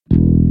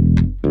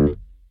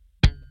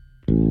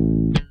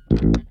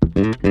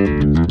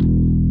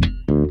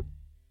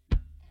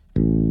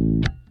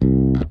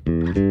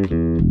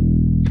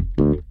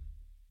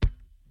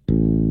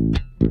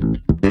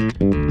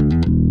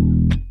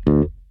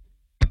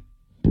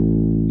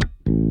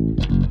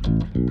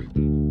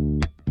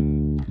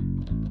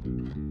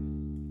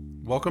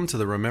Welcome to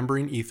the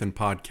Remembering Ethan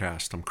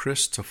podcast. I'm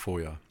Chris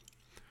Tafoya.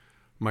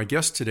 My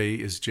guest today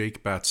is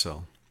Jake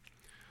Batsell.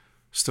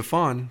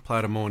 Stefan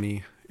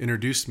Platamoni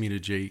introduced me to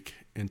Jake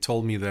and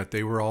told me that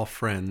they were all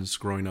friends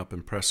growing up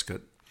in Prescott.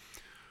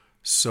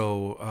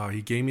 So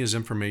he gave me his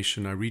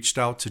information. I reached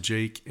out to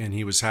Jake and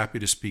he was happy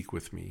to speak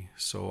with me.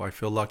 So I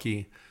feel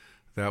lucky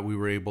that we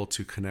were able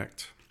to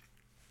connect.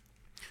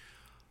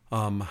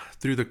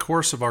 Through the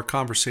course of our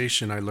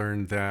conversation, I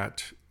learned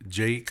that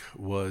Jake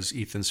was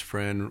Ethan's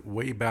friend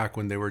way back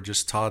when they were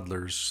just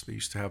toddlers. They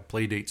used to have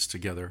play dates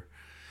together.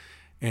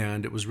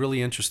 And it was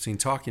really interesting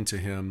talking to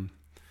him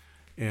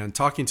and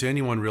talking to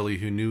anyone really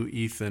who knew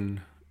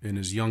Ethan in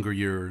his younger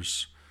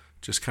years.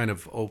 Just kind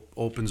of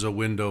opens a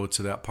window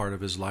to that part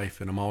of his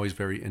life, and I'm always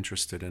very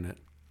interested in it.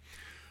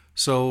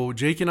 So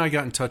Jake and I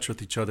got in touch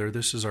with each other.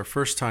 This is our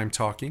first time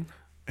talking,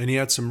 and he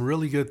had some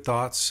really good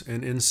thoughts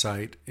and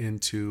insight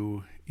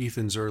into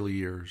Ethan's early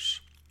years.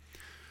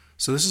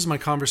 So this is my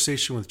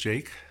conversation with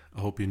Jake.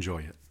 I hope you enjoy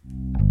it.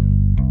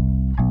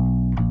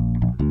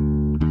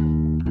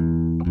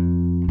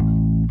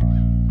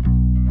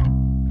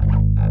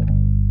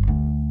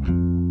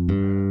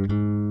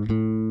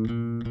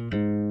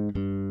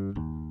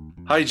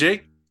 Hi,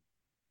 Jake.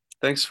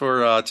 Thanks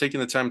for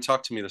taking the time to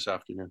talk to me this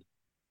afternoon.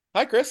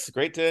 Hi, Chris.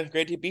 Great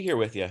to be here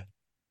with you.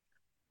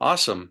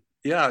 Awesome.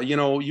 Yeah,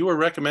 you were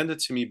recommended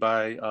to me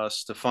by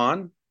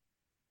Stefan,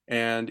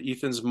 and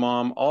Ethan's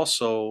mom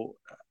also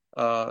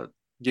uh,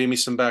 gave me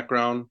some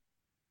background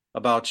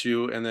about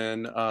you. And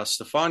then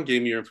Stefan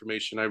gave me your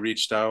information. I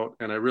reached out,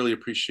 and I really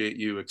appreciate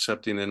you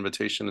accepting the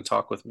invitation to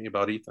talk with me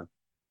about Ethan.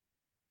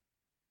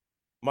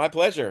 My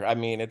pleasure. I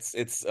mean,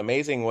 it's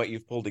amazing what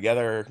you've pulled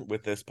together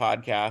with this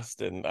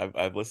podcast, and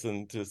I've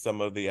listened to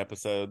some of the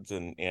episodes,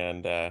 and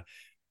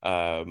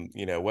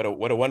what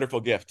a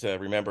wonderful gift to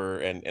remember,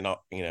 and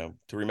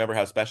to remember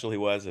how special he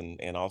was,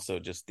 and also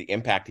just the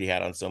impact he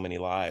had on so many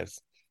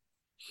lives.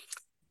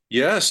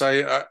 Yes,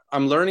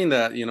 I'm learning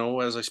that,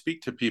 as I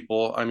speak to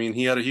people. I mean,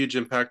 he had a huge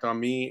impact on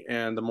me,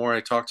 and the more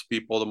I talk to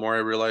people, the more I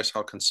realize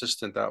how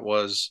consistent that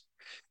was.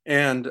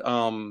 And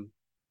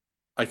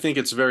I think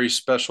it's very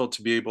special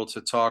to be able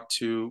to talk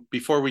to,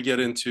 before we get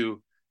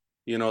into,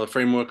 the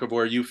framework of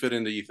where you fit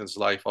into Ethan's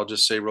life. I'll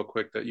just say real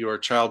quick that you are a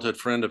childhood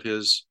friend of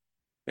his,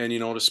 and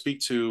to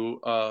speak to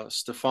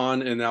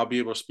Stefan and now be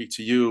able to speak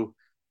to you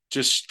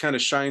just kind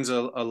of shines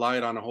a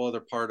light on a whole other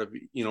part of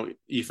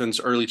Ethan's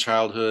early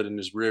childhood and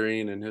his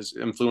rearing and his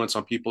influence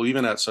on people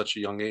even at such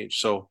a young age.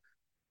 So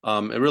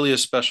it really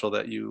is special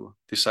that you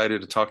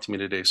decided to talk to me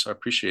today, so I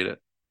appreciate it.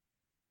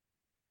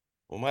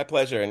 Well, my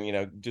pleasure.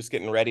 And just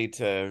getting ready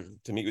to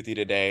meet with you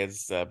today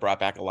has brought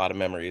back a lot of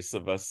memories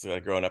of us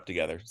growing up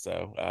together.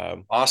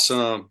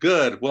 Awesome.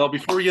 Good. Well,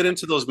 before we get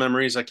into those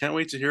memories, I can't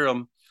wait to hear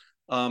them.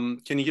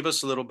 Can you give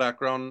us a little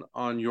background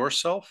on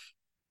yourself?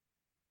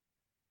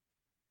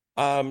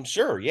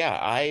 Sure. Yeah.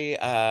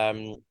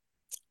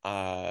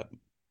 Uh,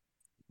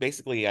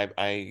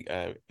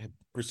 I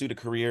pursued a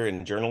career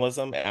in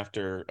journalism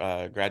after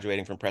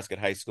graduating from Prescott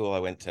High School. I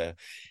went to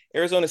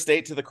Arizona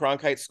State to the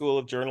Cronkite School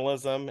of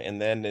Journalism,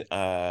 and then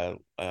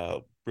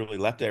really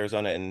left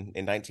Arizona in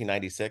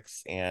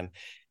 1996 and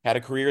had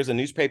a career as a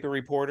newspaper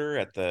reporter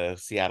at the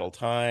Seattle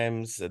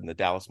Times and the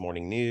Dallas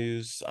Morning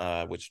News,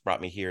 which brought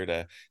me here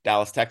to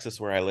Dallas, Texas,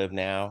 where I live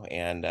now.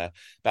 And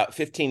about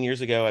 15 years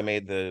ago, I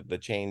made the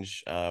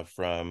change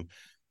from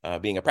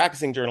being a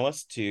practicing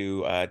journalist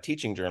to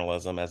teaching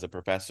journalism as a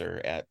professor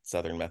at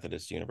Southern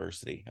Methodist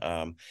University.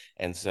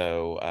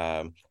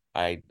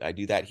 I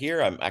do that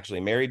here. I'm actually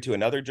married to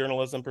another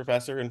journalism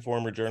professor and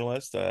former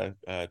journalist,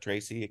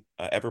 Tracy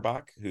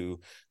Everbach,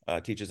 who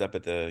teaches up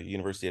at the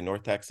University of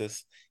North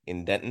Texas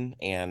in Denton.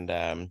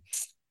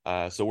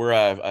 So we're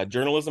a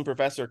journalism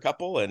professor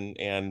couple,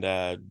 and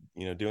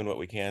doing what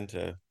we can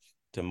to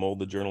mold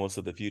the journalists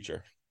of the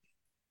future.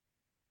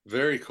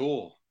 Very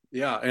cool.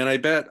 Yeah, and I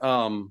bet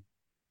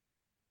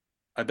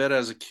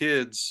as a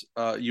kid,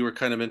 you were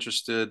kind of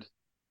interested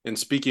in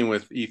speaking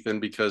with Ethan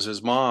because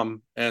his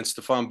mom and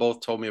Stefan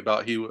both told me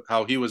about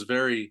how he was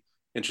very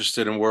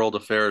interested in world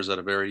affairs at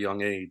a very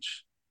young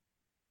age.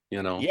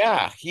 You know.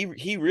 Yeah,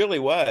 he really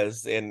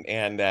was, and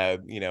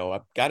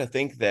I've got to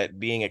think that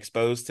being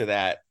exposed to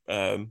that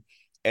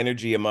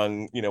energy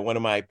among one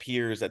of my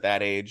peers at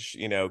that age,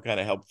 kind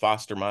of helped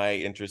foster my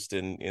interest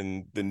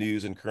in the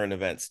news and current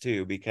events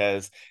too,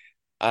 because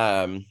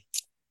um,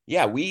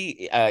 yeah,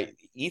 we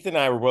Ethan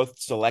and I were both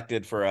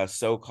selected for a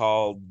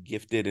so-called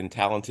gifted and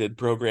talented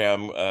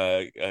program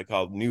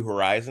called New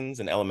Horizons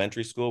in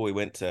elementary school. We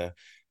went to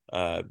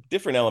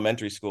different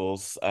elementary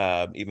schools,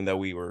 even though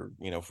we were,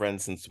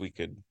 friends since we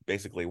could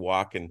basically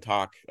walk and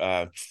talk.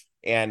 There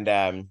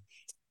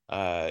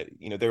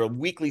were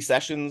weekly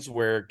sessions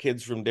where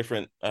kids from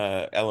different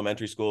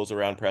elementary schools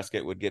around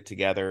Prescott would get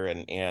together,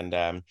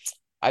 and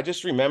I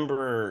just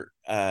remember,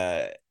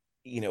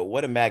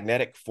 what a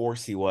magnetic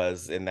force he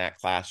was in that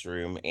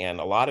classroom,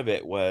 and a lot of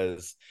it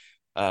was,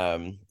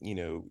 um, you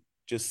know,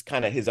 just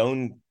kind of his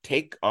own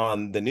take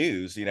on the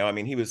news. I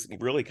mean, he was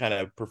really kind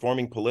of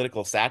performing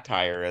political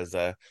satire as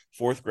a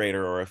fourth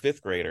grader or a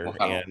fifth grader,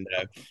 Wow.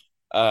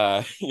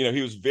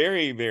 he was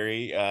very,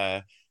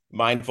 very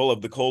mindful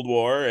of the Cold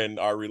War and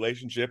our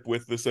relationship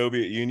with the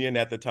Soviet Union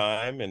at the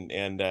time, and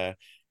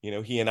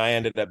he and I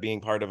ended up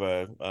being part of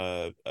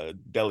a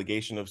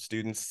delegation of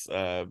students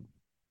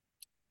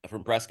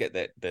from Prescott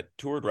that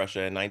toured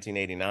Russia in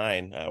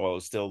 1989. Well, it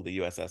was still the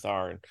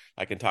USSR, and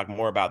I can talk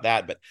more about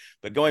that.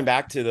 But going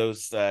back to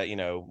those,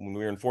 when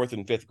we were in fourth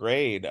and fifth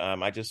grade,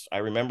 I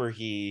remember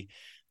he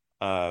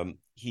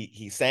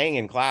sang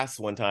in class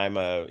one time,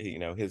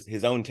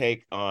 his own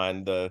take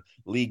on the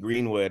Lee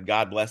Greenwood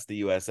 "God Bless the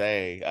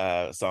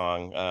USA"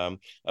 song,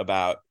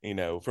 about,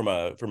 from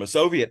a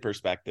Soviet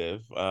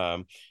perspective.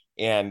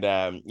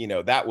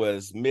 That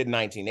was mid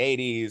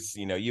 1980s.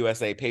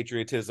 USA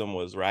patriotism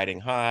was riding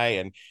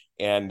high,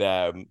 and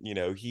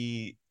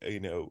he,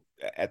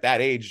 at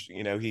that age,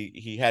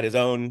 he had his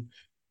own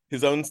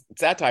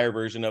satire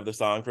version of the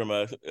song from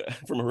a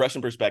from a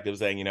Russian perspective,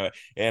 saying,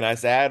 and I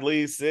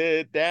sadly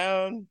sit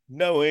down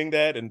knowing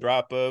that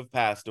Andropov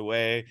passed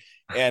away.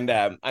 And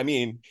I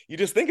mean, you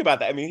just think about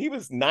that. I mean, he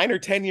was 9 or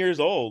 10 years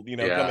old,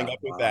 coming Yeah, up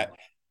with that. wow.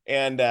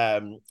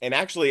 And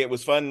actually, it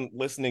was fun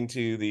listening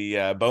to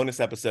the bonus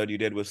episode you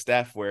did with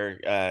Steph, where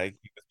he was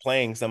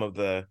playing some of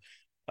the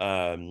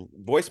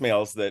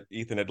voicemails that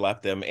Ethan had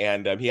left him,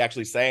 and he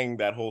actually sang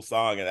that whole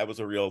song, and that was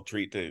a real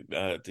treat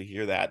to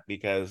hear that,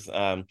 because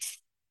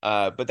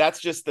but that's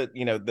just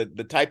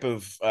the type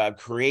of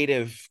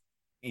creative,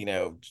 you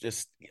know,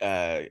 just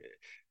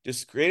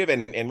creative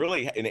and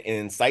really an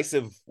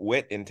incisive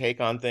wit and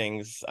take on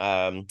things.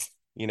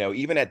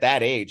 Even at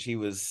that age, he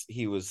was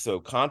so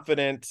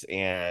confident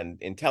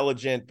and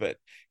intelligent, but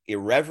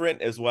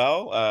irreverent as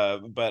well.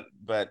 But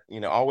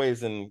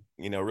always in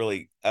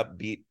really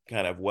upbeat,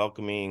 kind of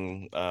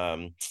welcoming,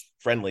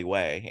 friendly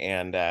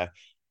way.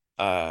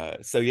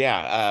 So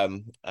yeah,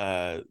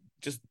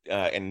 just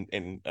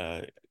and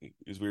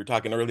as we were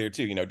talking earlier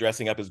too,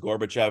 dressing up as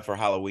Gorbachev for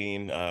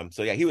Halloween.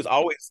 So yeah, he was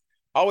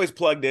always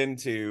plugged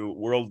into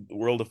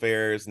world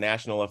affairs,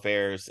 national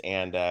affairs,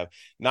 and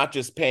not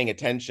just paying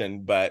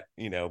attention, but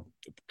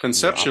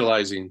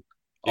Conceptualizing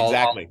all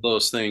exactly. of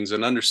those things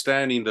and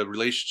understanding the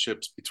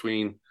relationships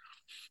between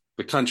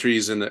the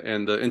countries and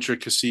the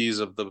intricacies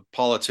of the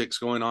politics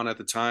going on at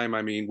the time.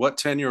 I mean, what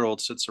 10-year-old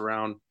sits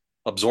around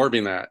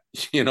absorbing that,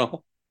 you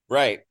know?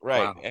 Right,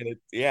 right. Wow. And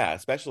yeah,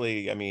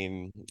 especially, I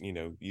mean,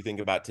 you think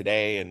about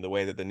today and the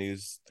way that the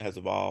news has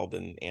evolved,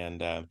 and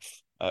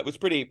it was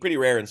pretty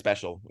rare and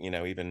special,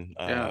 even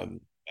Yeah.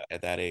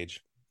 at that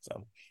age.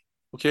 So,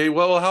 Okay.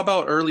 Well, how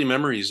about early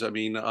memories? I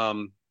mean,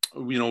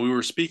 we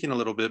were speaking a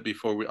little bit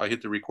before I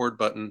hit the record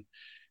button,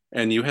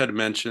 and you had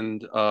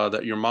mentioned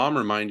that your mom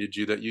reminded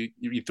you that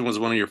Ethan was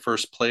one of your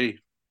first play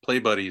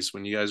buddies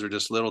when you guys were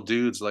just little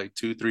dudes, like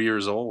 2, 3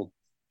 years old.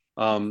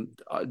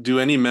 Do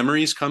any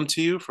memories come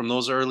to you from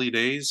those early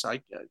days?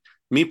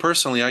 Me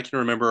personally, I can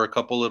remember a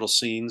couple little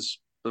scenes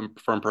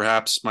from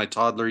perhaps my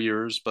toddler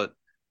years, but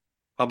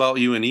how about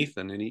you and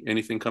Ethan?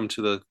 Anything come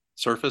to the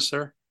surface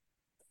there?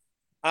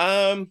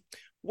 um,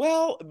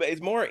 well, but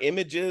it's more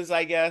images,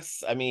 I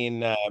guess. I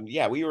mean,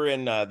 yeah, we were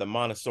in the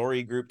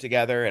Montessori group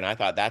together, and I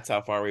thought that's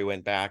how far we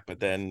went back. But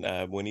then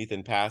when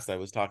Ethan passed, I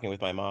was talking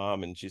with my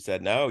mom, and she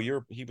said, "No,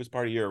 he was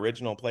part of your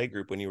original play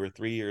group when you were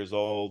 3 years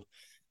old."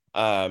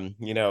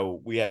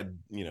 We had,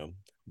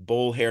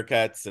 bowl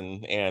haircuts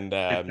and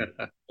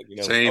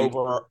Same.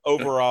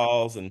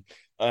 overalls, and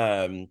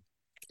um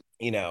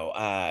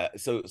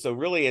so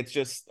really it's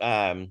just,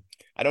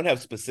 I don't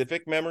have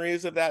specific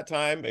memories of that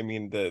time. I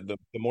mean, the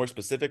more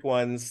specific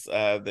ones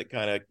that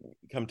kind of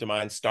come to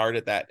mind start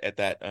at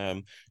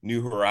that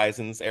New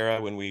Horizons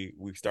era, when we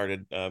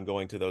started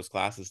going to those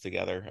classes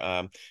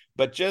together.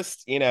 But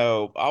just,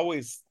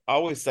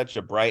 always such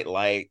a bright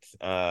light,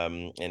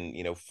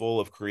 and full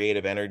of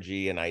creative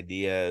energy and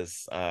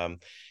ideas.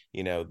 And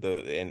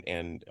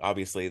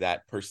obviously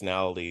that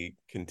personality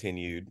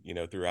continued,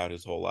 throughout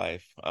his whole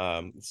life.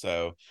 Um,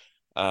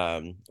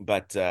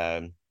 but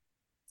um,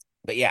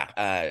 but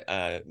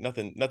yeah,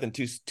 nothing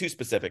too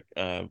specific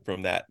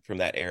from that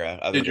era,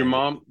 other than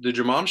just Did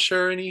your mom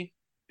share any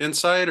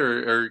insight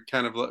or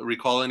kind of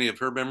recall any of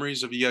her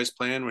memories of you guys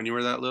playing when you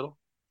were that little?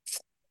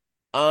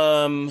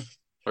 um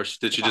Or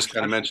did she just gosh,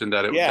 kind of mention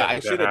that yeah, that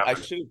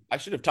happened? I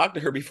should have talked to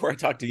her before I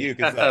talked to you,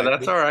 because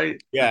That's all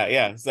right.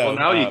 yeah. Well, So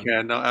now you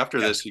can. Now after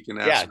yeah, this, you can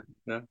ask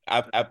yeah, me.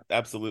 Yeah.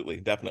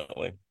 absolutely,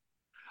 definitely.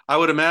 I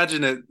would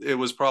imagine it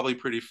was probably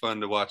pretty fun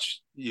to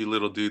watch you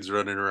little dudes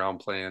running around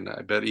playing.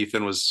 I bet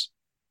Ethan was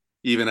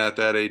even at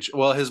that age.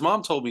 Well, his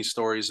mom told me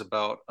stories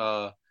about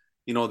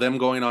them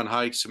going on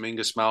hikes to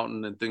Mingus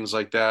Mountain and things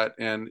like that.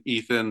 And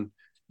Ethan,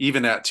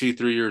 even at 2,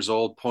 3 years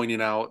old,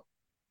 pointing out,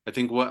 I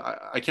think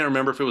I can't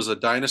remember if it was a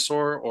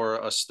dinosaur or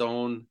a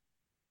stone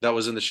that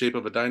was in the shape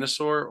of a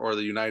dinosaur or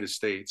the United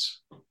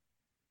States.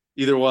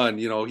 Either one,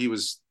 he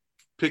was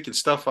picking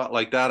stuff out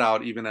like that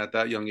out even at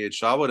that young age.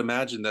 So I would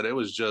imagine that it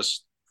was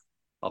just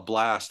a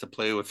blast to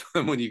play with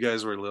them when you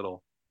guys were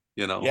little,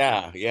 you know.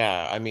 Yeah,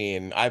 yeah. I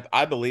mean,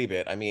 I believe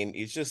it. I mean,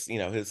 he's just,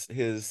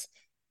 his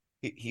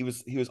he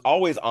was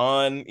always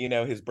on,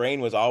 his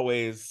brain was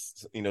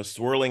always,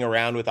 swirling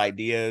around with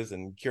ideas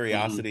and Hmm.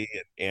 curiosity,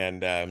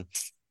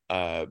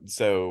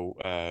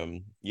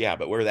 yeah,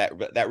 but where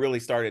that really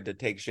started to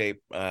take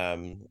shape,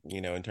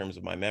 in terms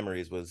of my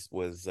memories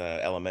was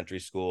elementary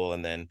school,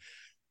 and then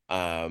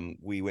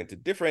we went to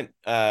different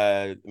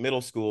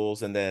middle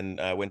schools, and then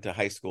went to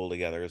high school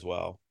together as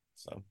well.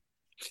 So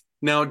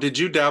Now, did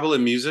you dabble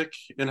in music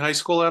in high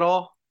school at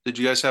all? Did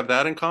you guys have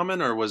that in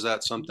common, or was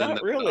that something not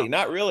that? really,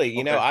 not really.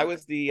 Okay. I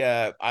was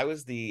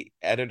the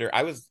editor.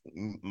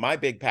 My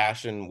big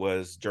passion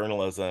was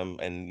journalism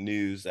and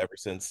news ever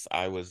since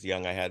I was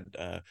young. I had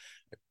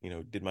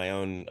did my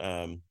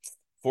own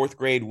fourth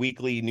grade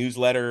weekly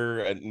newsletter,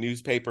 a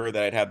newspaper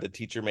that I'd have the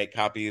teacher make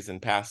copies and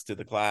pass to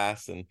the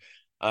class, and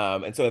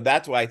so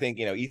that's why I think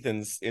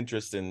Ethan's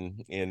interest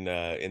in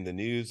the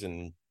news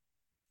and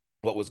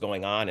what was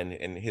going on,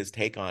 and his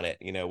take on it,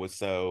 was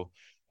so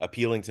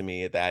appealing to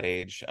me at that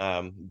age.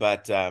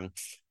 But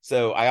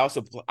So I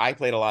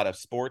played a lot of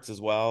sports as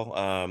well,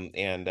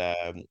 and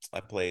I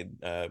played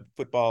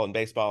football and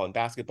baseball and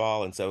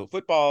basketball, and so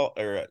football,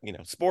 or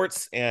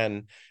sports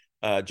and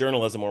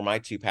journalism were my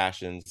two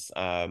passions,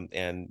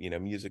 and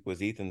music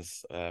was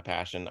Ethan's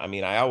passion. I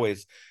mean, I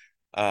always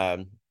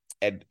um,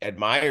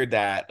 admired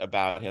that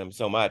about him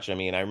so much. I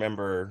mean, I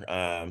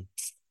remember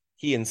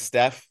he and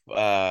Steph,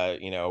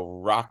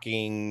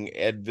 rocking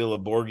Ed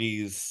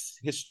Villaborghi's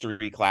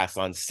history class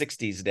on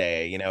 60s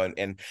Day,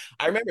 and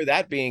I remember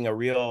that being a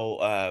real,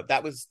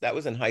 that was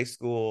in high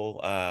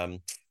school,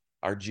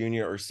 our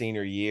junior or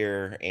senior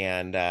year.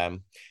 And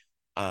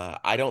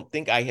I don't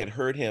think I had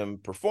heard him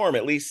perform,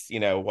 at least,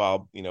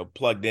 while,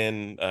 plugged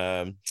in,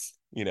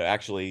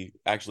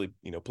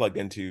 plugged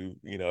into,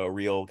 a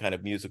real kind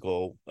of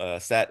musical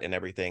set and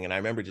everything. And I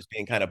remember just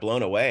being kind of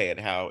blown away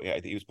at how, yeah,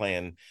 he was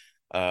playing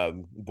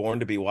Born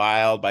to Be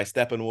Wild by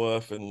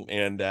Steppenwolf.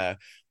 And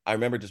I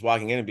remember just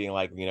walking in and being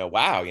like,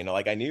 wow,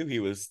 like I knew he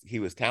was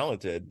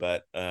talented,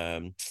 but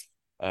this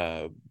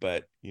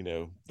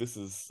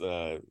is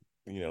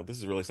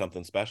really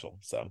something special.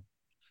 So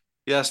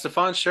Yeah,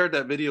 Stefan shared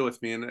that video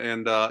with me,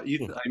 and hmm.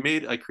 Ethan,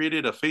 I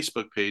created a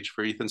Facebook page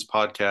for Ethan's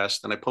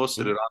podcast, and I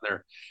posted it Hmm. on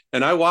there.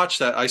 And I watched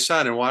that. I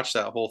sat and watched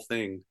that whole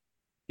thing.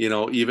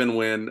 Even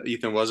when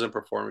Ethan wasn't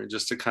performing,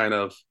 just to kind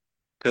of,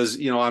 because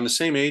I'm the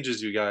same age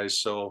as you guys,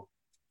 so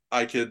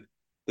I could.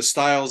 The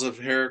styles of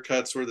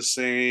haircuts were the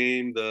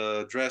same.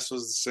 The dress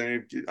was the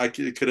same.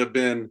 It could have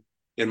been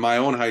in my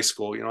own high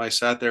school. I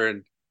sat there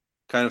and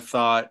kind of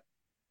thought,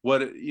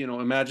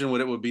 imagine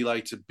what it would be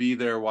like to be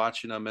there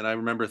watching them. And I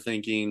remember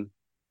thinking,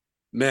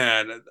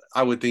 man,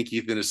 I would think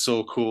Ethan is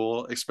so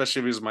cool, especially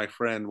if he was my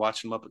friend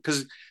watching him up,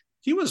 because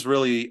he was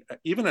really,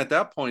 even at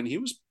that point, he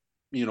was,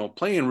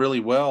 playing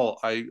really well.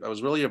 I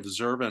was really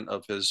observant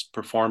of his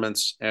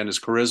performance and his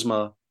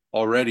charisma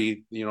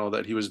already,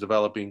 that he was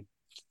developing.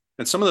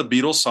 And some of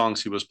the Beatles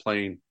songs he was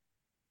playing,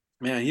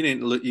 man, he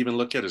didn't even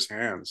look at his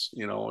hands.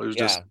 It was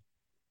just Yeah.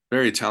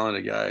 very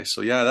talented guy.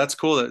 So yeah, that's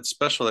cool. That's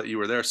special that you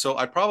were there. So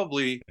I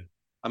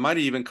might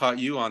have even caught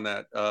you on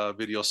that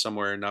video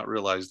somewhere and not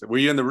realized it.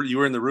 You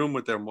were in the room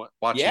with them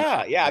watching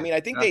Yeah, yeah. I them? mean, I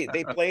think That's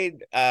they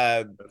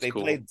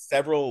cool. played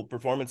several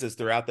performances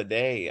throughout the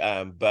day.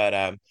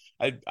 But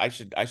I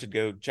should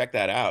go check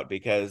that out,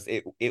 because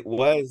it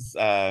was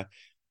a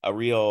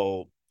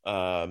real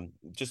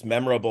just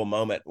memorable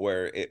moment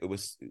where it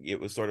was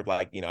sort of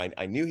like,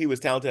 I knew he was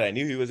talented, I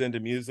knew he was into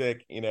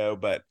music,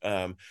 but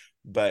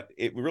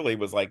it really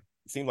was like,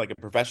 seemed like a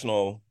Yeah.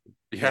 professional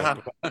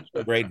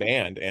grade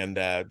band,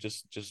 and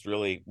just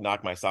really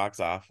knocked my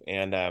socks off.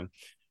 And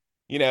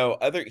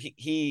other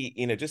he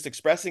just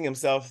expressing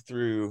himself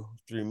through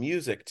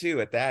music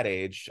too at that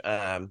age.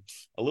 A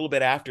little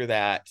bit after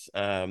that,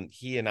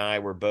 he and I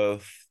were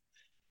both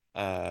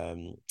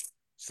um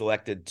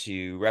selected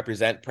to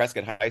represent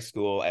Prescott High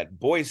School at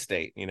Boys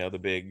State, the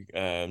big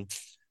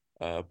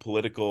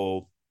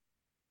political,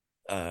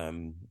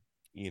 um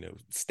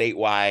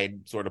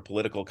statewide sort of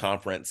political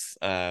conference,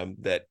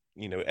 that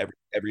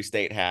every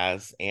state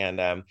has.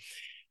 And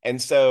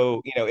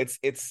so,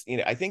 it's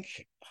I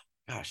think,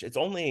 gosh, it's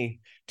only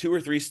two or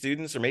three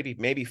students, or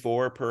maybe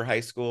four per high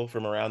school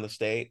from around the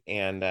state.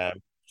 And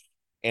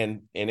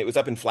it was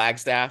up in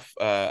Flagstaff,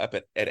 up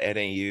at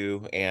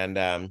NAU.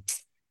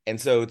 And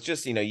so it's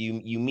just,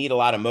 you meet a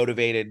lot of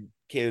motivated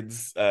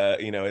kids,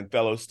 and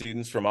fellow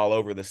students from all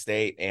over the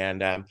state.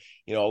 And a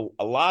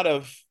lot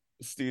of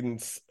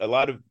a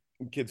lot of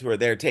kids who are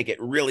there take it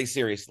really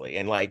seriously.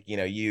 And like,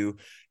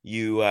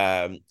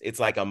 it's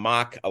like a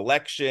mock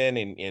election,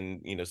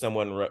 and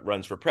someone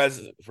runs for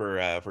president,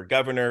 for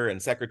governor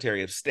and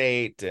secretary of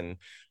state. And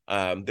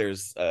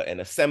there's an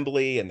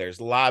assembly, and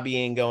there's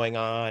lobbying going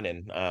on.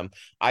 And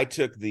I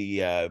took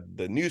the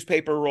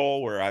newspaper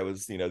role, where I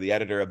was, the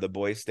editor of the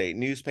Boys State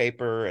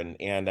newspaper.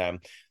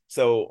 And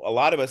so a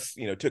lot of us,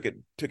 took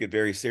it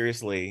very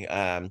seriously.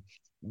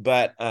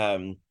 But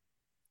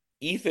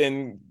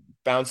Ethan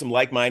found some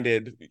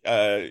like-minded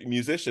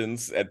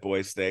musicians at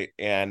Boys State.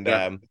 And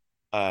Yeah.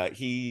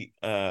 he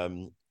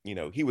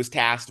he was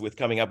tasked with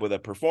coming up with a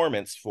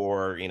performance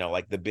for,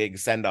 like the big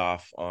send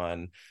off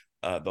on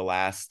the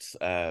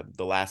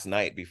last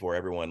night before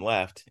everyone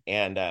left.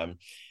 And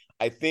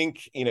I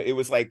think, I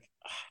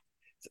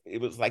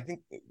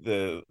think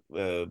the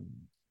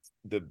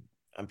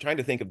I'm trying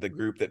to think of the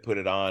group that put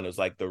it on. It was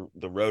like the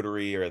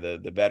Rotary, or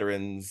the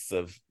Veterans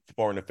of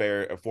Foreign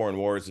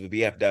Wars, the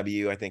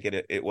VFW, I think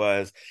it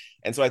was.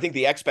 And so I think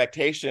the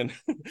expectation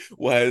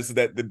was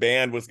that the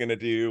band was going to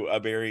do a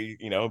very,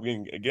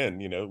 again,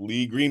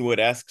 Lee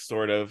Greenwood-esque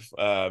sort of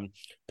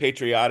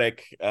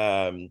patriotic,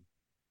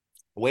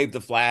 wave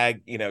the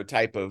flag,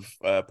 type of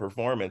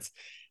performance.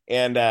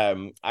 And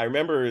I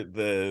remember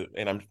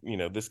and I'm,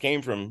 this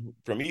came from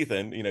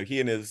Ethan, he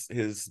and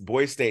his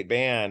Boys State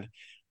band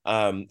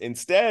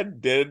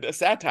instead did a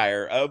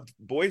satire of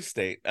Boys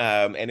State.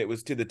 And it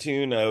was to the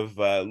tune of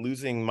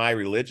Losing My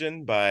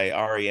Religion by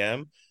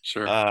REM.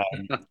 Sure. Um,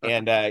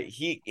 and I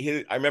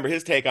remember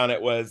his take on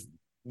it was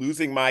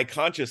losing my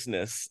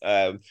consciousness.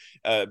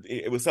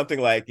 It was something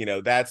like,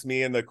 that's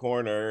me in the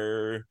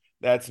corner,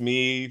 that's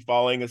me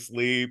falling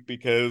asleep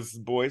because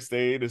Boy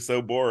State is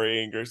so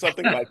boring, or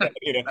something like that,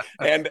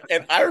 and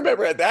I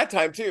remember at that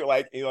time too,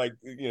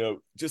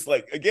 just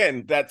like,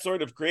 again, that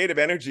sort of creative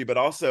energy, but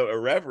also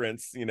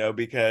irreverence,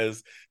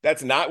 because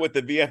that's not what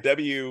the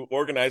VFW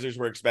organizers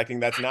were expecting.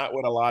 That's not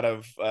what a lot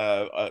of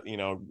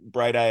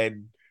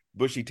bright-eyed,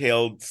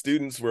 bushy-tailed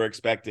students were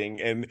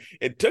expecting. And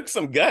it took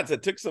some guts,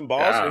 it took some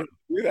balls for Yeah. him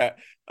to do that.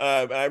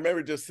 I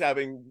remember just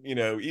having,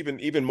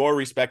 even more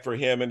respect for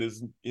him and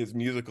his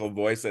musical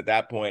voice at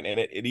that point. And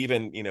it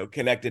even,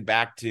 connected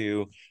back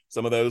to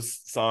some of those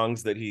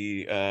songs that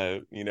he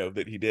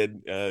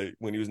did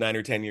when he was 9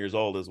 or 10 years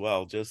old as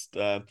well. Just,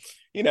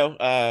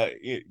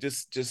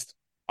 just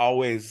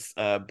always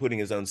putting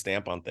his own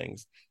stamp on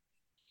things.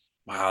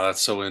 Wow,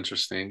 that's so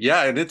interesting.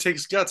 Yeah, and it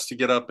takes guts to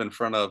get up in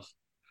front of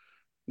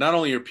not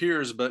only your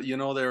peers, but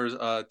there's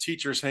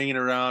teachers hanging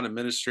around,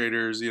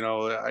 administrators.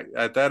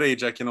 At that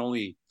age, I can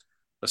only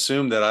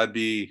assume that I'd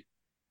be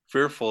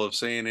fearful of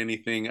saying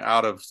anything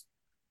out of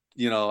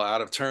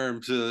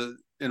term to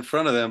in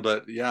front of them.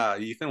 But yeah,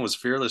 Ethan was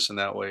fearless in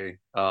that way.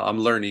 I'm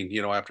learning,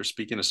 after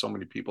speaking to so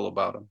many people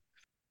about him.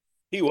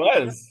 He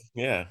was,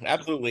 yeah,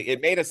 absolutely.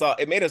 It made us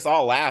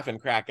all laugh and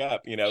crack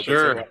up, but sort of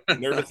Sure. like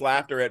nervous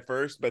laughter at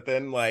first, but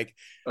then like,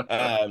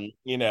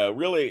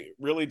 really,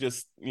 really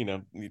just,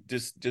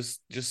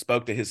 just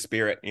spoke to his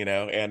spirit,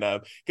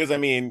 and because I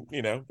mean,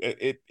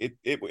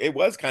 it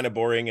was kind of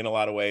boring in a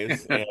lot of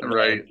ways, and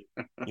Right.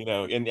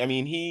 and I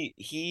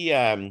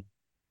mean,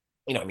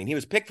 I mean, he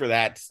was picked for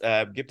that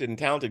gifted and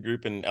talented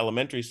group in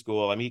elementary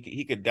school. I mean,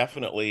 he could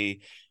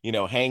definitely,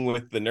 hang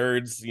with the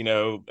nerds,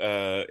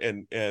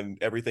 and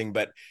everything.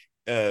 But,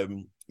 I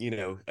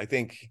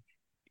think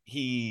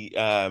he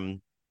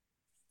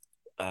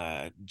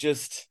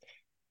just,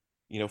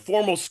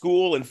 formal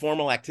school and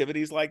formal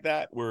activities like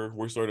that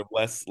were sort of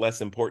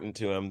less important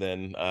to him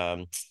than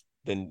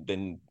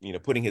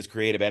putting his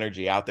creative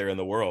energy out there in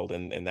the world.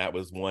 And that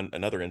was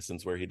another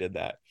instance where he did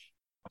that.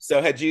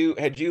 So had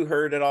you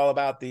heard at all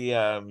about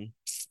the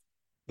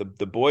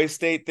boy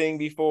state thing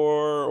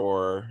before,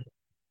 or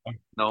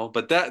No,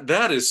 but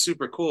that is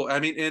super cool. I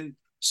mean, and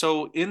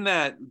so in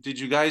that, did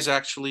you guys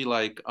actually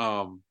like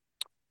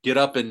get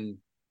up and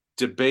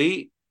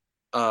debate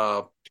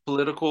uh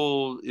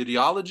political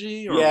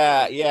ideology or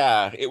yeah,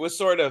 yeah, it was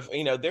sort of,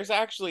 there's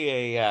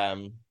actually I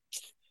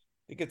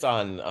think it's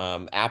on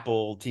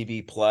Apple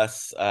TV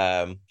Plus.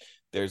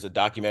 There's a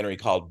documentary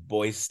called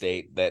Boy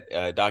State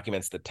that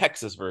documents the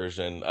Texas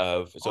version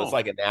of, so it's oh,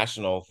 like a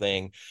national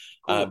thing.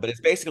 cool. But it's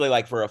basically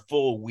like for a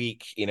full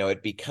week,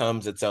 it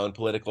becomes its own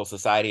political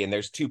society, and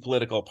there's two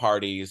political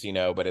parties,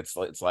 but it's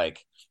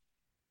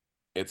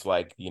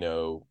like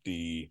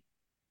the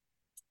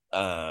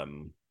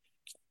um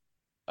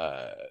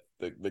uh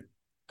the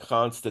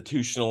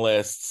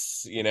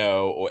constitutionalists,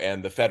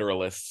 and the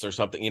federalists or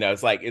something.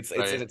 It's like Right.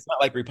 it's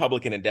not like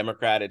Republican and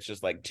Democrat. It's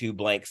just like two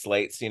blank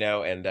slates,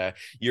 and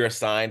you're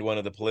assigned one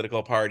of the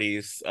political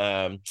parties.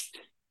 And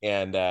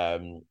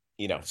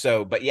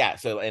so, but yeah,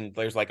 so, and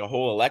there's like a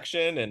whole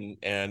election,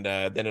 and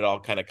then it all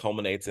kind of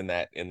culminates in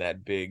that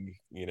big,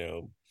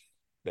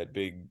 that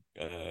big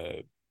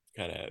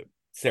kind of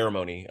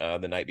ceremony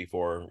the night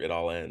before it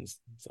all ends.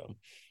 So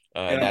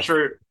And and I'm that's,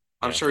 sure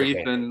I'm yeah, sure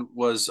Ethan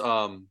was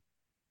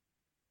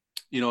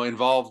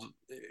involved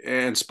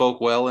and spoke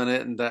well in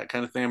it and that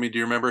kind of thing. I mean, do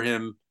you remember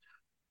him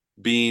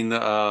being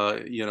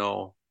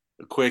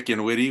quick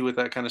and witty with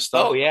that kind of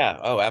Oh stuff? yeah.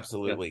 Oh, Yeah.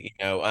 absolutely.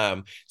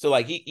 So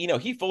like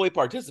he fully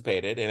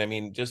participated, and I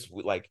mean, just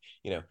like,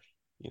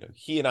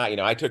 he and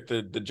I took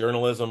the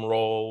journalism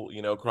role,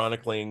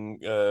 chronicling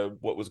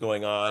what was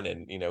going on,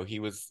 and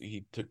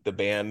he took the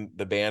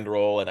band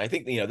role, and I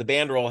think the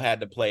band role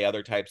had to play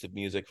other types of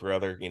music for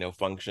other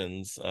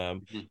functions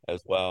Mhm.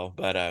 as well.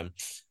 But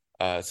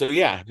so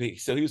yeah,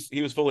 so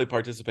he was fully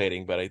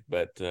participating, but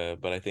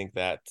I think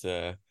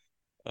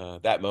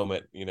that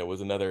moment,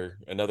 was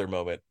another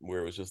moment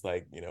where it was just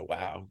like,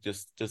 wow,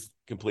 just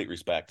complete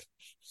respect.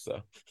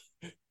 So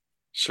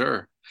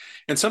Sure.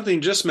 And something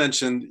you just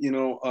mentioned,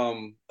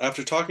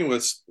 after talking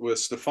with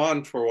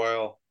Stefan for a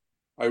while,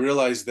 I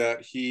realized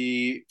that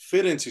he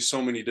fit into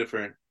so many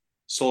different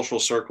social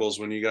circles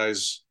when you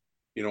guys,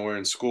 were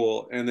in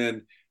school. And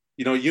then,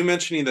 you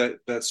mentioning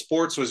that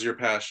sports was your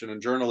passion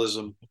and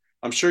journalism.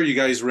 I'm sure you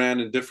guys ran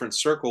in different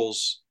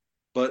circles,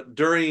 but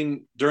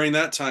during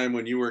that time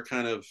when you were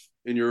kind of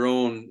in your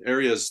own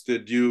areas,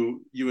 did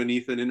you and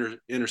Ethan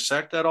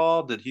intersect at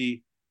all? Did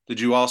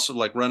you also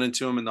like run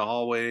into him in the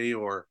hallway,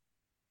 or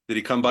did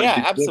he come by? Did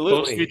Yeah, you live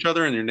close to each absolutely.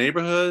 other in your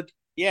neighborhood?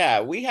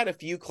 Yeah, we had a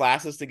few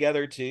classes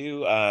together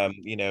too.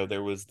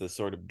 There was the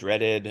sort of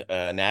dreaded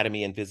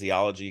anatomy and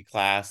physiology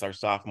class our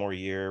sophomore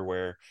year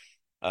where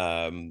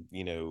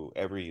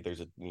every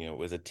there's a it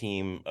was a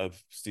team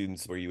of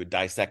students where you would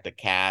dissect a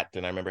cat,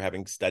 and I remember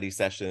having study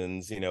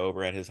sessions,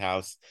 over at his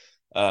house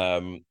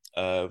for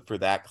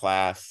that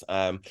class.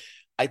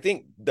 I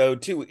think though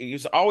too, he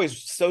was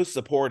always so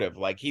supportive.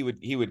 Like he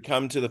would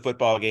come to the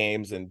football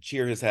games and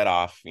cheer his head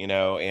off,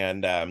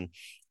 and uh,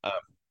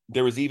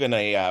 there was even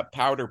a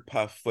powder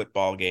puff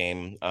football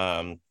game,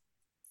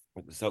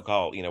 so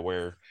called,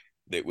 where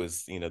it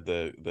was,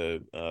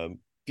 the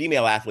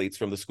female athletes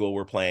from the school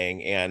were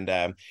playing,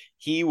 and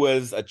he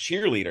was a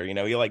cheerleader.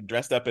 He like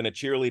dressed up in a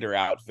cheerleader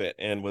outfit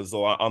and was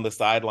on the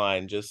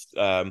sideline, just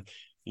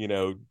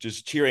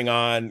cheering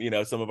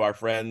on, some of our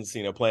friends,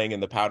 playing in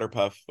the powder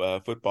puff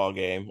football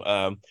game.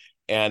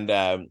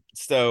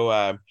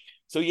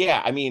 So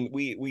yeah, I mean,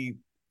 we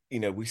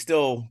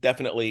still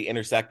definitely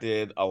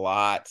intersected a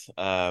lot.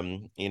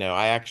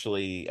 I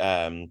actually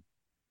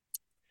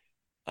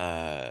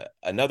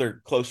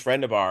another close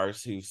friend of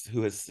ours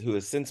who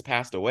has since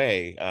passed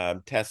away,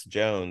 Tess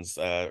Jones.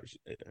 Her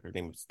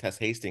name was Tess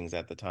Hastings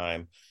at the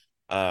time.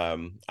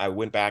 I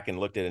went back and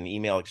looked at an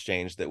email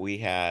exchange that we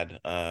had,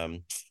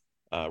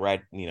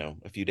 right,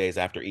 a few days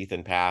after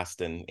Ethan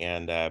passed,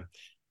 and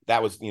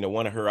that was,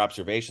 one of her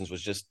observations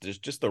was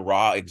just the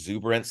raw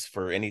exuberance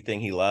for anything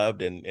he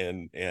loved,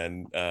 and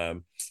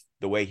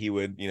the way he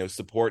would,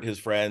 support his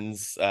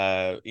friends,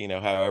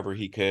 however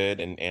he could,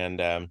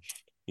 and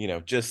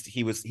just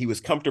he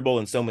was comfortable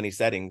in so many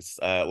settings,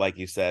 like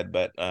you said,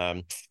 but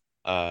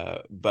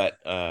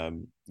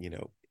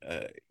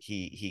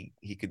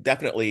he could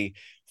definitely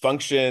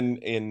function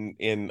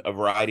in a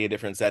variety of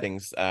different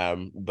settings,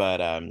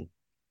 but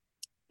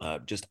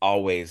just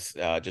always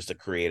just a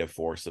creative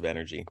force of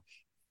energy.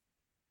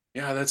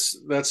 Yeah,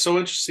 that's so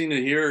interesting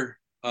to hear.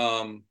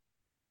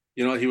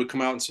 He would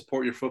come out and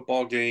support your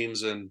football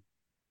games and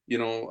you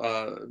know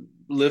uh,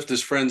 lift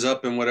his friends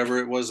up in whatever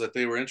it was that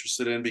they were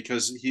interested in,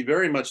 because he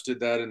very much did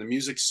that in the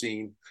music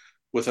scene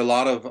with a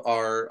lot of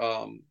our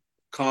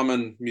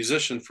common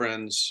musician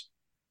friends.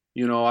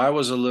 I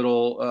was a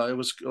little. It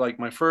was like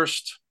my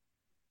first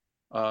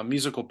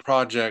musical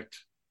project,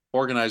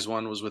 organized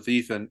one, was with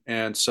Ethan,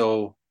 and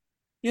so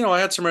I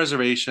had some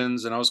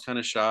reservations and I was kind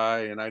of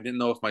shy and I didn't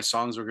know if my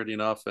songs were good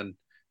enough. And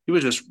he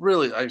was just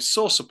really, I was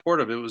so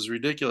supportive. It was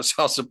ridiculous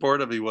how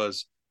supportive he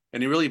was.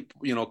 And he really,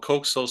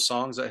 coaxed those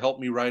songs that helped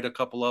me write a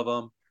couple of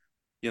them,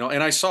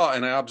 and I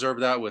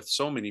observed that with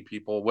so many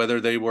people, whether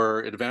they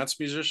were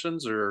advanced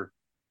musicians or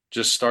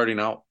just starting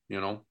out.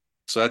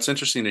 So that's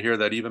interesting to hear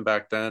that even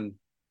back then,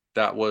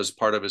 that was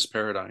part of his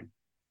paradigm.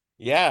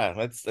 Yeah,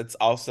 that's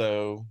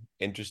also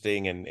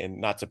interesting and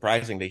not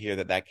surprising to hear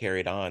that that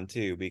carried on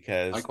too,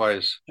 because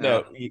Likewise.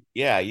 Yeah.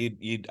 yeah,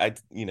 you I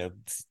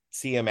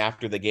see him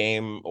after the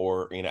game,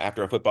 or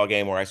after a football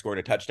game where I scored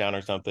a touchdown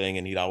or something,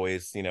 and he'd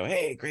always,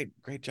 hey,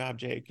 great job,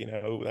 Jake,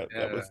 that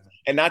Yeah. was,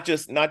 and not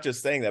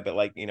just saying that, but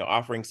like,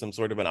 offering some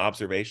sort of an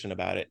observation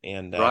about it,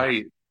 and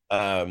Right.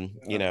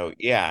 Yeah.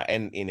 yeah,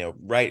 and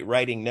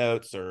writing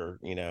notes, or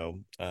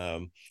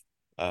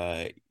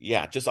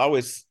yeah, just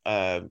always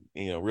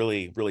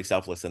really really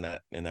selfless in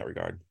that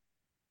regard.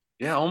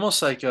 Yeah,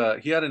 almost like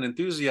he had an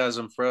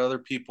enthusiasm for other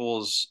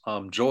people's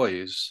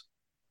joys.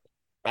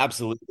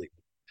 Absolutely.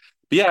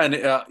 But yeah, and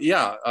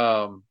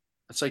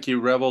it's like he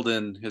reveled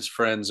in his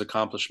friends'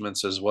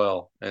 accomplishments as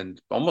well, and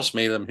almost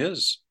made them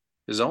his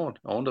own,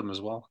 owned them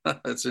as well.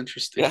 That's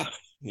interesting.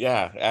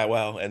 Yeah, yeah.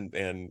 Well, and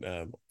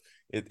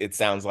it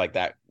sounds like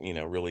that,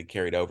 really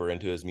carried over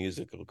into his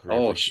musical career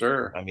Oh, for sure.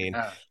 sure. I mean,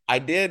 Yeah, I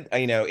did,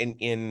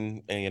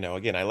 in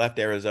again, I left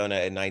Arizona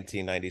in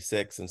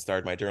 1996 and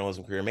started my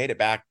journalism career. Made it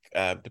back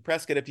to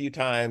Prescott a few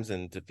times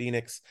and to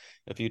Phoenix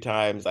a few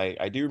times.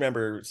 I do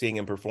remember seeing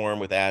him perform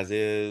with As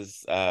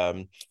Is,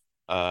 and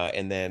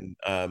then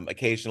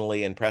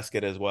occasionally in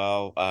Prescott as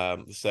well.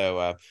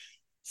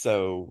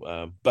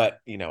 But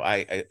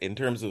in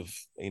terms of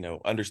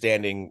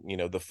understanding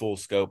the full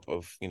scope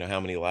of how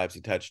many lives he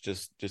touched,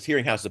 just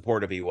hearing how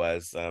supportive he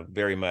was,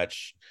 very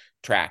much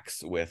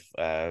tracks with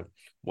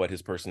what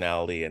his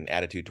personality and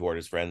attitude toward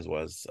his friends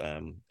was,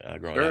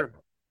 growing up. sure.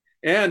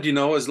 And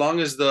as long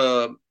as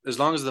the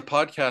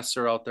podcasts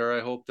are out there,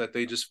 I hope that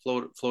they just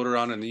float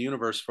around in the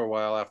universe for a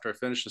while after I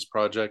finish this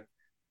project.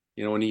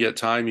 When you get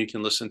time, you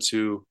can listen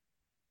to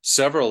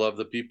several of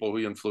the people who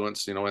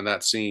influenced, in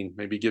that scene.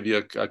 Maybe give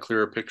you a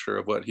clearer picture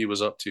of what he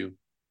was up to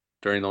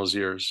during those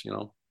years.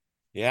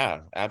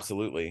 Yeah,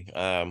 absolutely.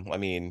 I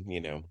mean,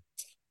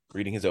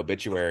 reading his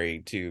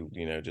obituary to,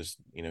 just,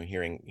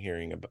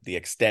 hearing about the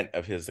extent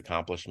of his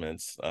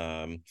accomplishments.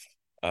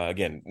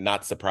 Again,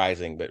 not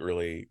surprising, but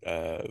really,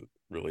 uh,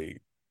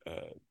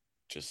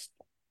 just,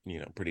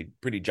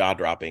 pretty jaw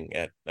dropping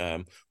at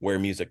where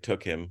music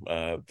took him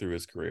through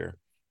his career.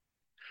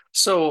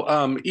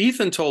 So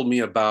Ethan told me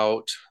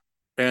about,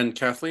 and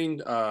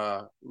Kathleen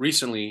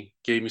recently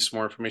gave me some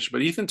more information,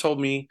 but Ethan told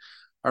me,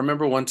 I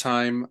remember one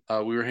time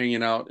we were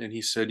hanging out and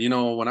he said,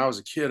 when I was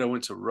a kid, I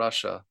went to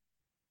Russia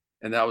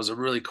and that was a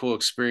really cool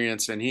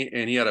experience. And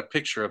he had a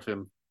picture of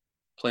him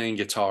playing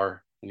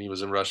guitar and he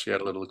was in Russia. He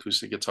had a little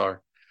acoustic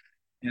guitar.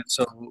 And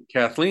so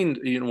Kathleen,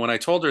 when I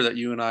told her that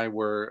you and I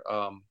were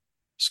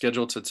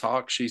scheduled to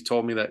talk, she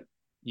told me that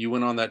you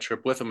went on that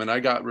trip with him. And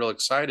I got real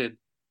excited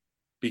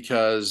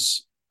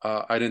because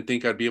I didn't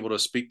think I'd be able to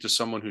speak to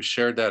someone who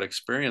shared that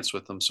experience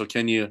with them. So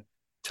can you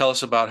tell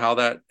us about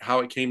how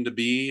it came to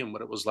be and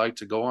what it was like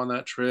to go on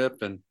that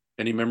trip and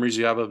any memories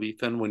you have of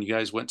Ethan when you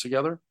guys went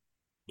together?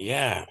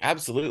 Yeah,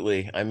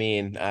 absolutely. I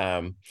mean,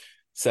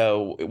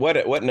 so what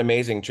an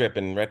amazing trip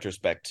in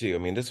retrospect too. I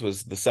mean, this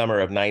was the summer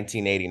of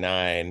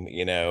 1989,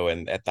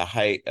 and at the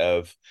height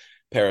of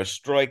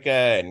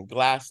perestroika and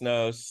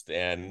glasnost,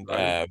 and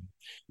Right.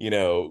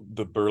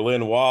 the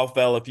Berlin Wall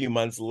fell a few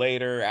months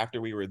later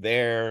after we were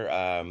there.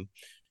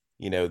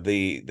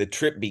 The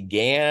trip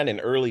began in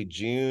early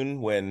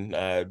June when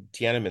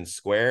Tiananmen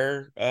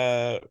Square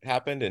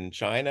happened in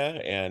China,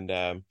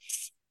 and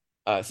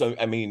so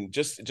I mean,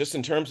 just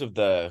in terms of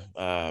the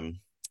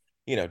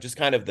just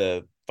kind of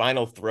the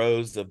final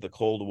throes of the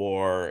Cold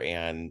War,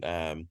 and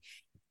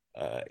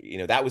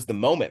that was the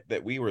moment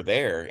that we were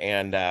there,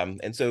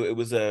 and so it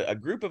was a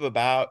group of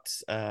about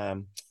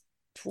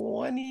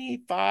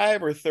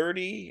 25 or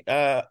 30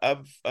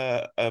 of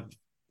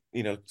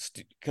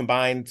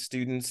combined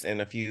students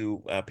and a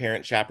few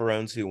parent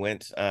chaperones who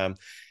went.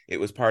 It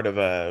was part of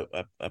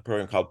a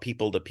program called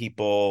People to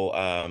People,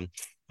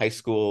 high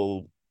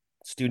school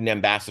student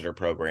ambassador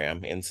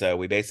program. And so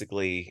we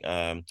basically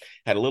had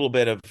a little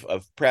bit of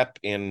prep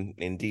in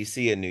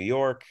DC and New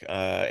York,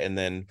 and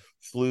then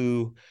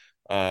flew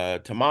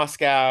to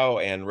Moscow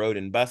and rode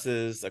in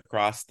buses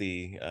across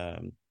the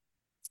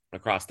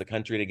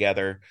country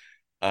together.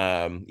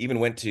 Even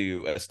went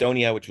to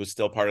Estonia, which was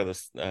still part of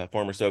the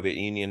former Soviet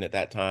Union at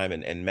that time,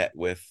 and met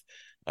with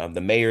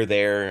the mayor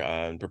there,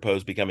 and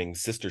proposed becoming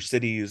sister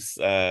cities,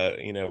 for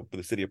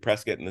the city of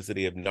Prescott and the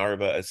city of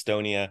Narva,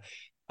 Estonia.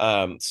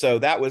 So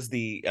that was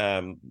the,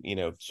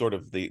 sort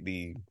of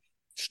the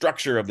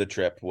structure of the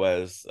trip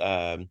was,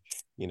 really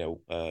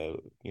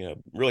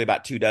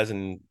about 2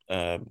 dozen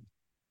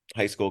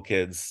high school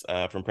kids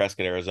from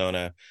Prescott,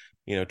 Arizona,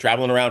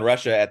 traveling around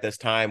Russia at this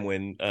time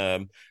when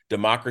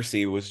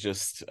democracy was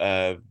just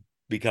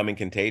becoming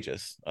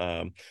contagious.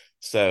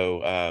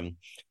 So,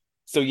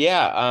 so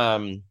yeah,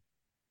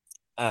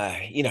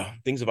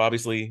 things have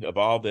obviously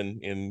evolved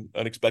in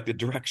unexpected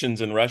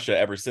directions in Russia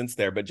ever since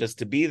there. But just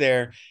to be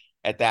there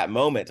at that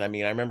moment, I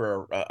mean, I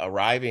remember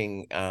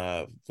arriving,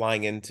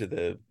 flying into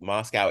the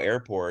Moscow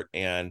airport,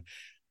 and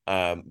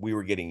we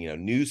were getting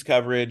news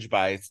coverage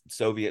by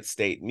Soviet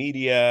state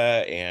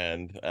media,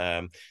 and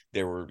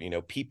there were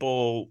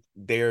people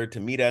there to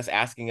meet us,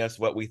 asking us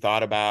what we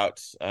thought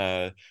about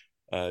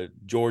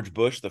George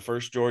Bush, the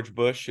first George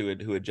Bush, who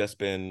had just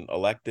been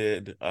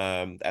elected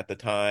at the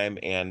time.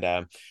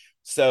 And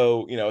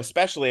so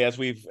especially as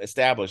we've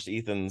established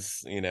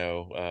Ethan's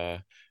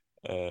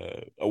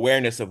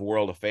awareness of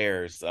world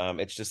affairs,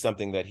 it's just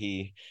something that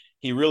he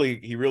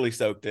really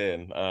soaked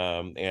in,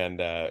 and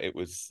it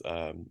was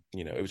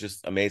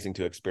just amazing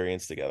to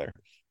experience together.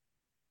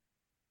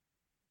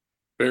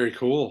 Very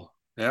cool.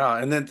 Yeah.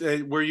 And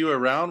then were you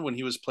around when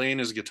he was playing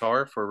his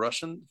guitar for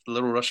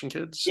little Russian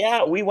kids?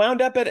 Yeah, we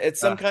wound up at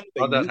some kind of a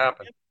How'd that youth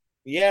happen? camp.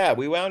 Yeah,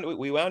 we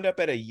wound up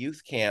at a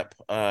youth camp,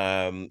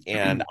 and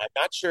I'm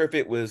not sure if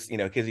it was,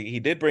 because he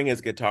did bring his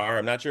guitar.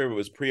 I'm not sure if it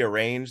was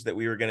prearranged that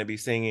we were going to be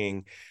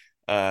singing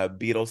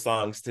Beatles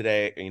songs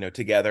today,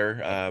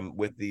 together,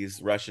 with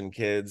these Russian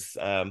kids.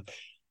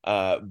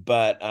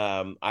 But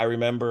I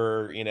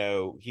remember,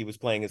 he was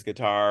playing his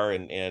guitar,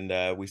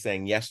 and we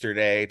sang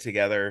Yesterday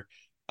together.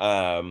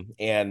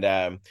 And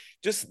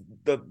Just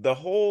the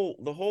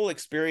whole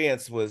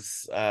experience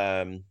was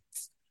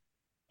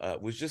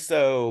just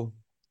so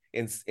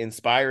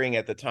inspiring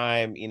at the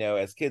time,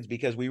 as kids,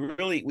 because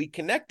we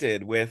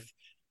connected with,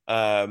 we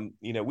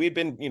had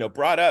been,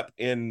 brought up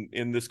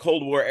in this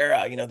Cold War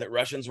era, that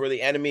Russians were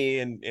the enemy,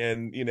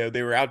 and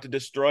they were out to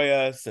destroy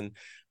us,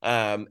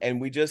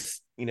 and we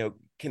just,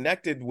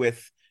 connected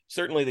with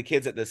certainly the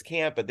kids at this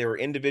camp, but there were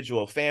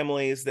individual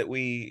families that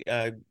we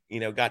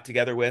got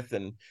together with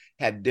and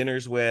had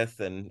dinners with,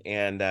 and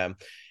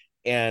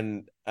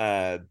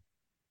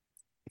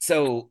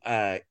so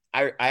I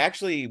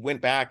actually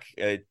went back,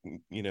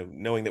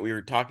 knowing that we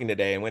were talking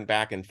today, and went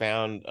back and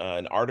found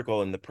an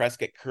article in the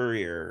Prescott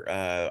Courier,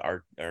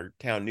 our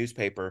town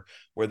newspaper,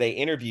 where they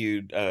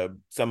interviewed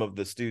some of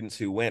the students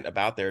who went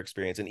about their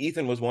experience, and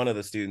Ethan was one of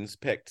the students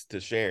picked to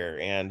share.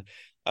 And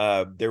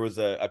there was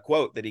a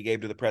quote that he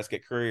gave to the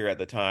Prescott Courier at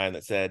the time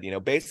that said,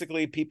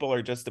 basically people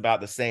are just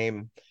about the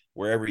same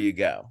wherever you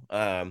go.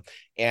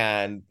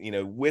 And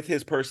with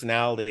his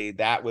personality,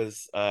 that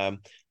was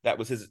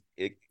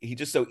he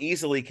just so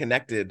easily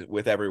connected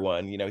with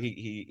everyone.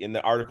 He in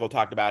the article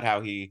talked about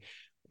how he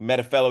met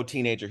a fellow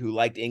teenager who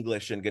liked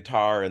English and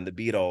guitar and the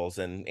Beatles,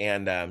 and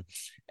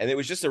it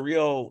was just a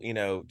real,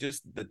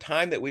 just the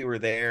time that we were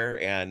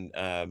there, and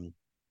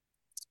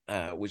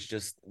was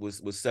just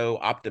was so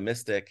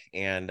optimistic,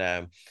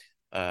 and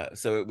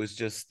so it was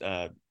just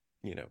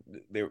you know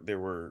there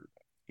were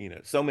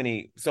so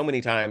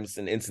many times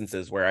and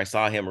instances where I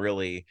saw him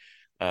really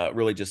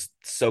just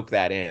soak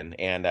that in,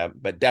 and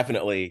but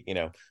definitely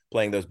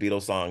playing those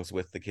Beatles songs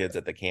with the kids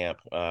at the camp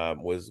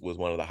was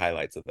one of the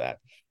highlights of that.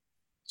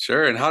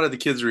 Sure. And how did the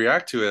kids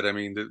react to it? I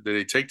mean, did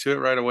they take to it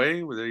right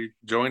away? Were they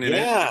joining in?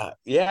 Yeah,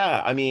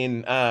 yeah. I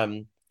mean,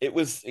 it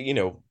was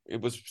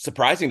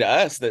surprising to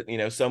us that,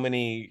 so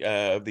many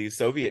of these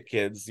Soviet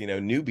kids,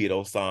 knew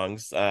Beatles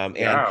songs. And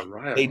Yeah,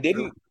 right. they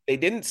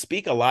didn't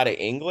speak a lot of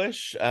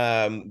English,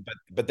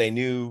 but they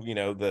knew,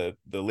 the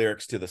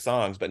lyrics to the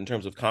songs. But in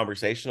terms of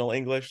conversational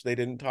English, they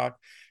didn't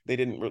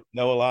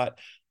know a lot.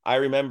 I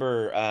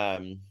remember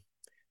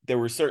there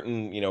were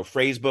certain,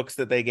 phrase books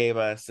that they gave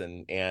us,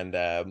 and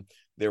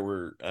there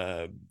were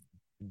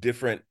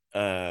different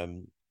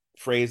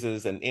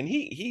phrases, and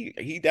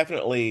he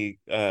definitely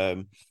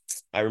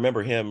I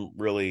remember him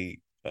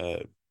really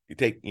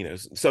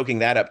soaking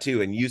that up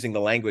too, and using the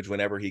language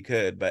whenever he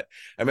could. But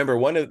I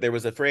remember there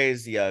was a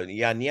phrase, "Ya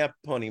nie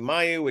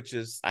ponimayu," which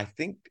is, I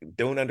think,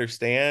 don't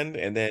understand,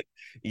 and then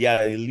 "Ya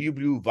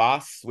lublю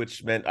vas,"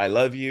 which meant I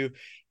love you.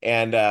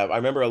 And I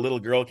remember a little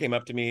girl came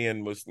up to me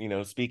and was,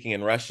 speaking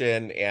in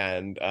Russian,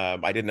 and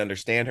I didn't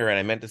understand her, and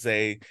I meant to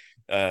say,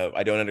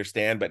 I don't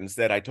understand, but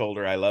instead I told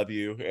her I love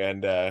you.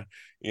 And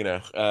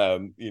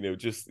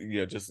just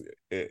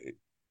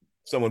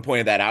someone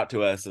pointed that out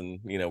to us, and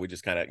we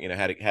just kind of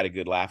had a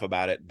good laugh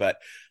about it. But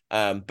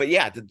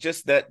yeah,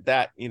 just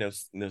that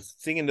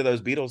singing to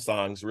those Beatles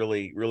songs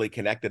really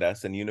connected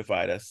us and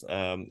unified us,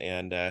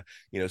 and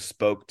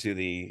spoke to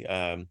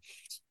the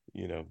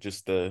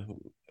just the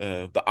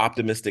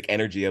optimistic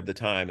energy of the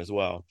time as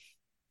well.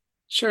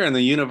 Sure. And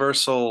the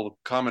universal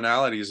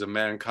commonalities of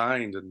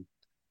mankind and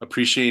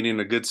appreciating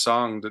a good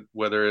song, that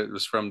whether it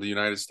was from the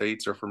United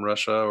States or from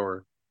Russia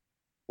or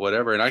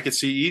whatever. And I could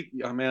see,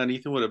 oh man,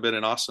 Ethan would have been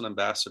an awesome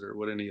ambassador,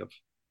 wouldn't he have,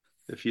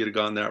 if he had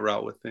gone that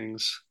route with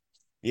things?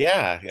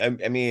 Yeah,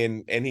 I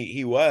mean, and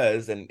he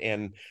was,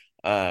 and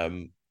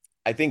um,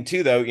 I think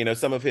too, though,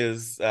 some of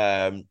his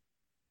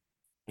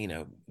you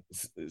know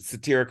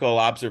satirical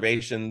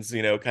observations,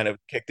 kind of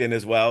kicked in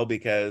as well,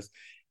 because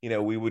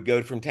we would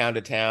go from town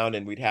to town,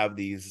 and we'd have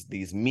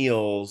these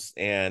meals,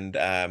 and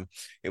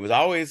it was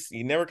always,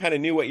 you never kind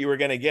of knew what you were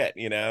going to get,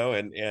 and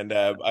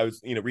I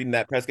was reading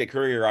that Prescott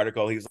Courier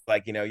article. He's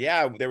like,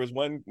 yeah, there was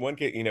one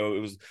kid, it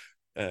was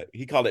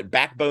he called it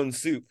backbone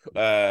soup,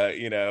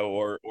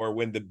 or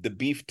when the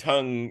beef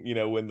tongue,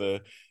 when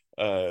the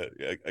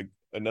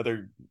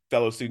another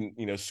fellow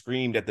student,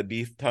 screamed at the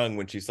beef tongue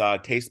when she saw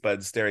taste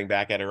buds staring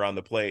back at her on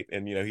the plate.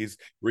 And, he's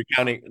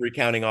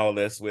recounting all of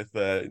this with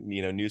a,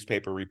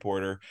 newspaper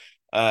reporter.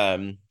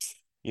 Um,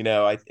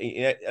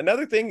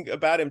 another thing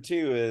about him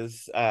too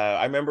is,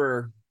 I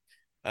remember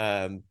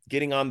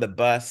getting on the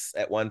bus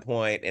at one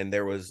point, and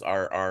there was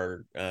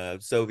our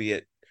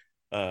Soviet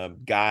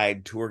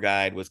tour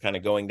guide was kind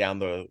of going down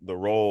the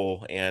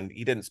roll, and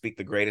he didn't speak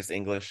the greatest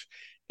English.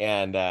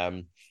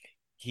 And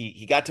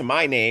he got to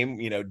my name,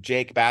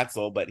 Jake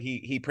Batsell, but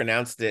he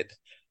pronounced it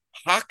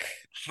Hawk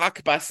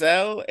Hawk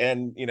Batsell,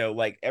 and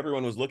like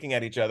everyone was looking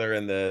at each other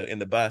in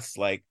the bus,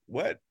 like,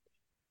 what?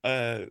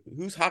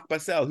 Who's Hawk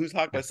Batsell? Who's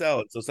Hawk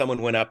Batsell? And so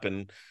someone went up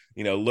and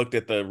looked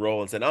at the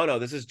roll and said, "Oh no,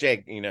 this is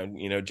Jake.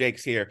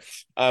 Jake's here."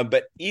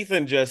 But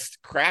Ethan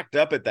just cracked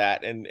up at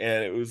that, and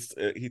it was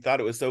he thought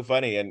it was so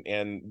funny,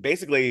 and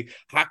basically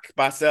Hawk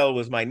Batsell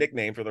was my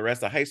nickname for the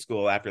rest of high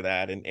school after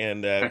that,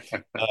 and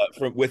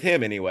from with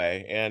him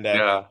anyway, and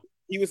Yeah.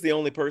 he was the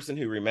only person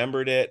who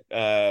remembered it,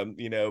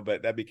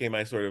 but that became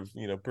my sort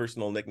of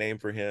personal nickname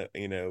for him,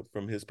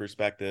 from his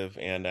perspective.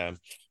 And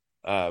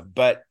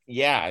but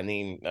yeah, I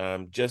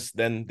mean, just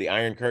then the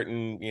Iron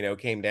Curtain,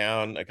 came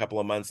down a couple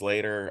of months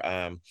later.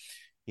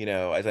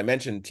 As I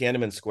mentioned,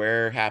 Tiananmen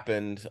Square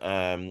happened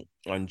on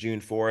June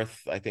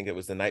 4th. I think it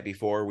was the night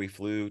before we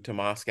flew to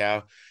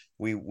Moscow.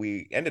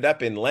 We ended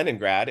up in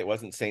Leningrad. It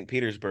wasn't St.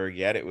 Petersburg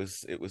yet. It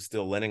was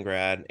still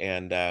Leningrad.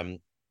 And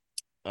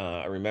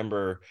I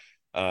remember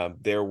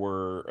there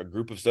were a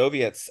group of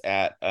Soviets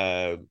at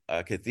a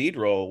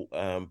cathedral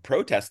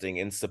protesting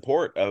in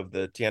support of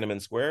the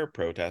Tiananmen Square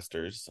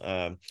protesters.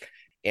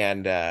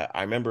 And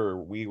I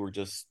remember we were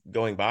just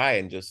going by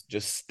and just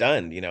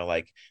stunned,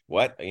 like,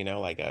 what,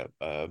 like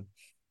a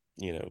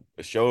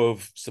show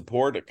of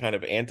support, a kind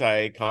of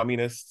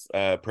anti-communist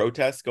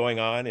protest going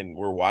on, and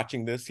we're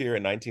watching this here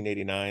in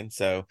 1989.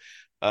 So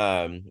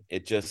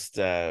it just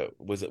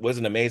was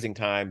an amazing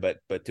time, but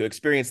to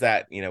experience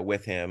that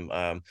with him,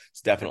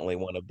 it's definitely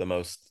one of the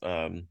most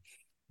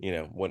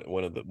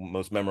one of the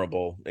most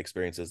memorable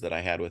experiences that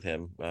I had with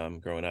him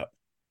growing up.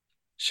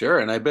 Sure,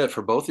 and I bet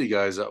for both of you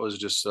guys that was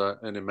just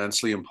an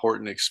immensely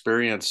important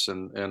experience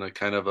and a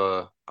kind of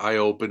a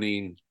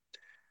eye-opening.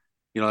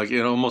 Like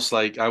almost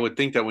like I would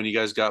think that when you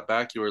guys got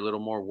back, you were a little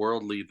more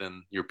worldly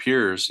than your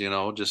peers.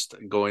 Just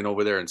going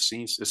over there and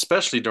seeing,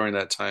 especially during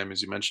that time,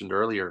 as you mentioned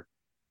earlier.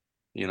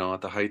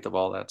 At the height of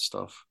all that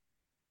stuff.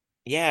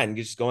 Yeah, and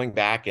just going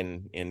back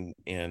and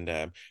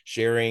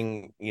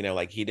sharing,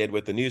 like he did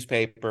with the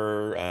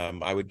newspaper.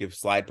 I would give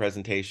slide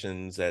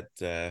presentations at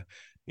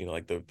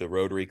like the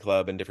Rotary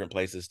Club and different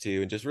places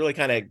too, and just really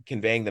kind of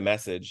conveying the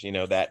message,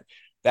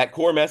 that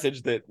core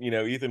message that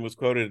Ethan was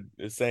quoted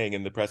as saying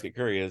in the Prescott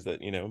Courier is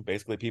that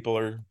basically people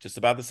are just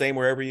about the same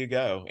wherever you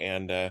go,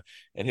 and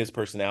his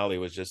personality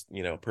was just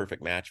a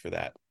perfect match for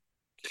that.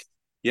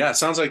 Yeah, it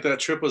sounds like that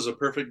trip was a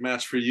perfect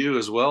match for you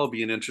as well,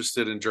 being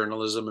interested in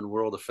journalism and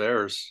world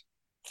affairs.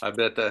 I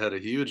bet that had a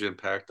huge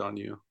impact on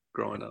you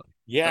growing up.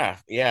 Yeah,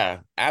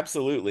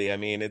 absolutely. I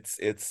mean, uh,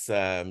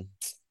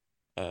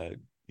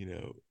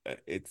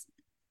 it's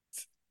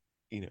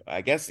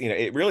I guess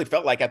it really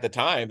felt like at the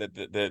time that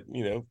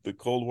the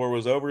Cold War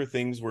was over,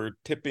 things were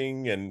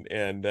tipping,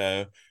 and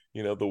the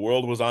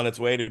world was on its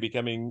way to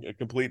becoming a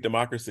complete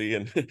democracy,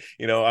 and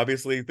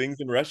obviously things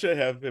in Russia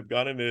have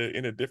gone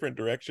in a different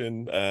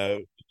direction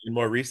in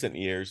more recent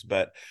years,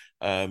 but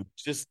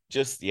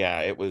just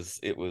yeah, it was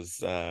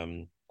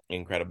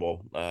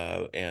incredible,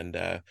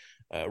 and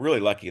really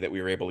lucky that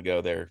we were able to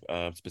go there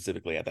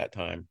specifically at that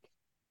time.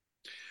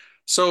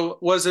 So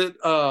was it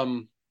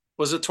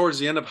towards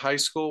the end of high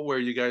school where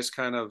you guys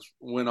kind of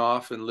went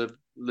off and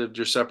lived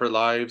your separate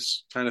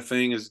lives kind of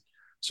thing?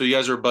 So you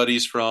guys were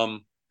buddies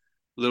from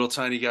little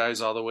tiny guys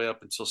all the way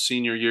up until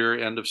senior year,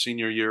 end of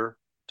senior year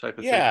type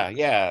of thing?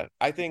 Yeah.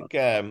 I think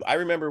I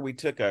remember we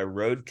took a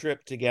road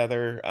trip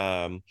together,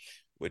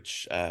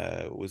 which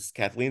was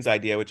Kathleen's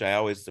idea, which I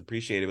always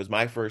appreciated. It was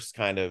my first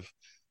kind of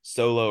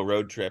solo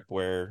road trip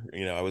where,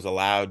 I was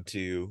allowed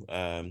to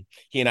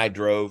he and I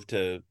drove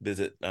to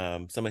visit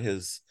some of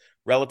his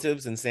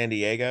relatives in San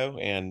Diego,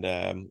 and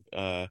it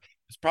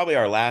was probably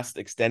our last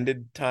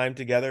extended time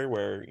together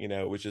where,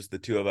 it was just the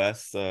two of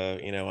us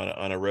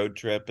on a road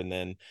trip. And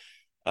then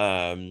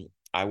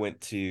I went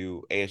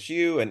to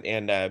ASU,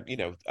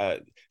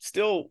 and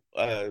still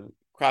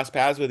cross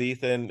paths with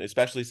Ethan,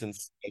 especially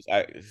since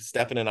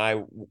Stefan and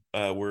I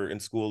were in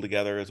school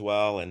together as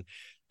well. And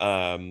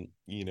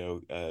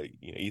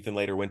Ethan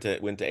later went to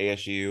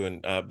ASU,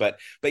 and but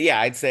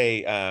yeah, I'd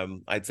say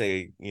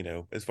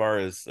as far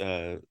as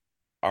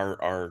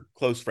our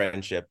close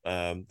friendship,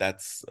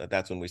 that's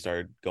when we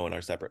started going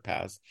our separate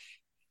paths.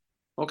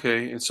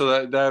 Okay, and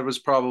so that was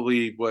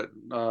probably what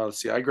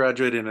let's see, I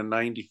graduated in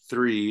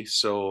 '93,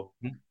 so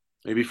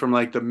maybe from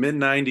like the mid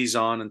 '90s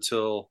on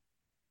until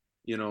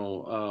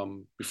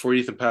before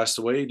Ethan passed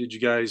away. Did you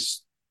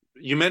guys?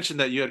 You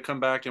mentioned that you had come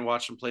back and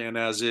watched him play in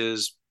As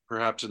Is,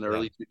 perhaps in the Yeah.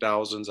 early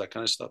 2000s, that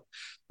kind of stuff.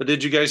 But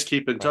did you guys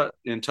keep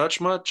in touch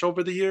much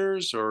over the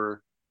years,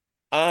 or?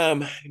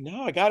 No,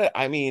 I got it.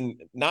 I mean,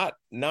 not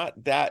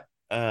that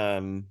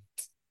uh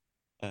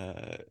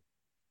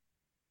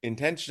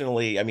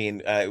intentionally. I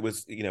mean, it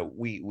was,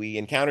 we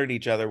encountered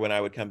each other when I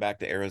would come back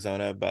to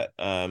Arizona, but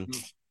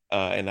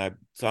and I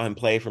saw him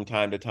play from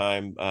time to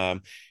time.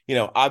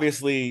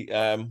 Obviously,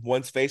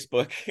 once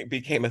Facebook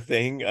became a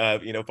thing,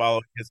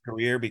 following his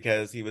career,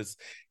 because he was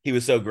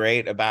so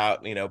great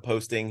about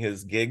posting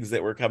his gigs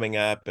that were coming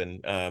up,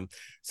 and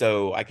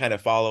so I kind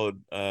of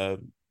followed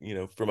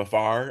from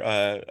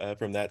afar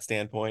from that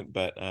standpoint.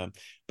 But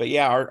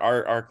yeah,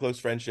 our close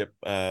friendship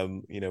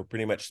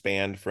pretty much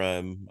spanned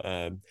from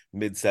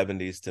mid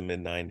 70s to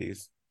mid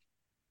 90s.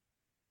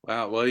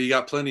 Wow, well, you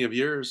got plenty of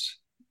years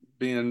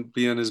being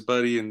his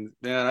buddy, and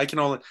man, I can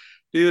only,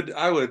 dude,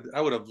 I would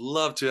have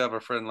loved to have a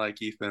friend like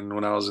Ethan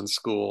when I was in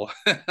school.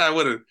 I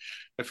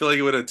feel like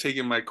it would have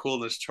taken my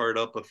coolness chart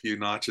up a few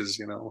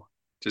notches,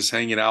 just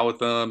hanging out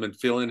with him and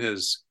feeling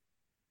his,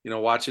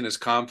 watching his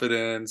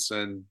confidence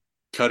and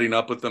cutting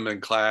up with him in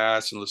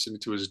class and listening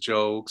to his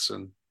jokes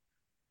and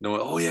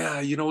knowing, oh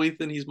yeah,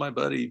 Ethan, he's my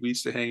buddy. We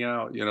used to hang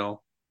out, but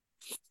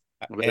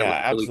it was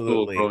Yeah, really cool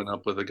absolutely. growing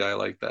up with a guy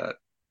like that.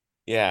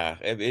 Yeah,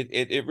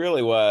 it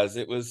really was.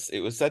 It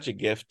was such a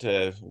gift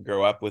to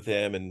grow up with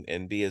him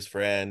and be his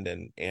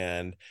friend,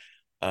 and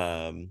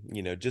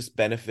just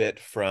benefit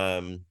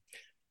from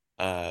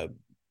uh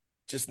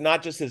just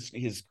not just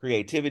his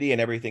creativity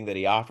and everything that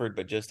he offered,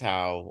 but just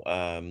how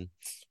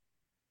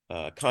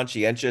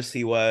conscientious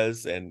he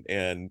was,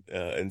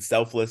 and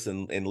selfless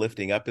in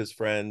lifting up his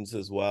friends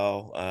as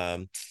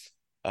well.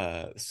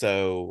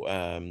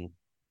 So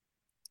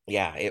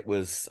yeah, it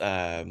was.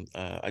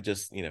 I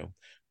just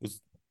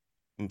was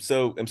I'm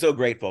so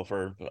grateful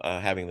for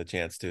having the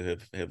chance to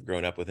have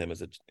grown up with him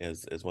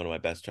as one of my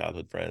best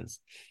childhood friends.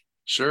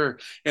 Sure.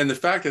 And the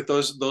fact that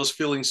those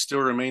feelings still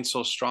remain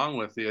so strong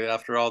with you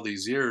after all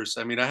these years.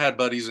 I mean, I had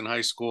buddies in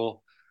high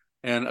school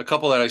and a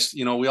couple that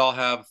we all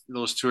have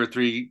those two or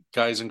three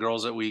guys and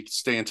girls that we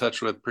stay in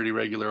touch with pretty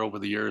regular over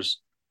the years.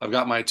 I've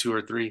got my two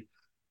or three.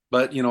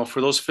 But, for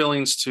those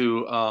feelings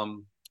to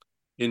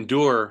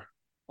endure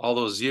all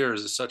those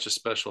years is such a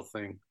special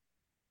thing,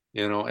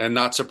 and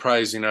not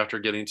surprising after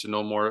getting to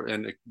know more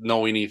and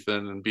knowing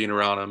Ethan and being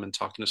around him and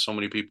talking to so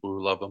many people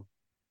who love him,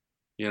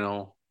 you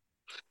know.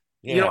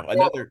 Yeah, Well,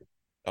 another.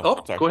 Oh,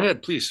 oh, sorry. go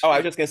ahead, please. Oh, I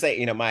was just gonna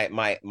say,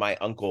 my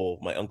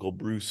uncle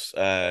Bruce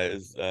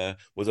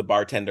was a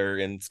bartender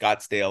in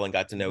Scottsdale and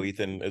got to know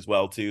Ethan as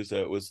well too.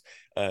 So it was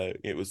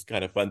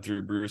kind of fun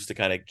through Bruce to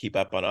kind of keep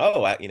up on,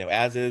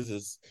 as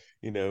is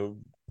you know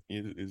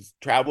is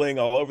traveling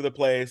all over the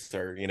place,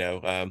 or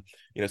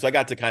so I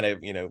got to kind of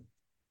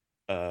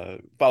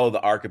follow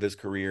the arc of his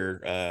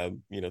career,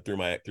 through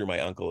my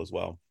uncle as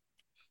well.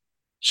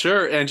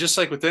 Sure. And just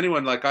like with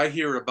anyone, like I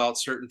hear about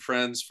certain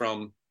friends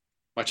from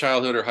my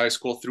childhood or high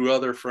school through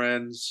other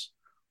friends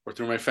or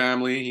through my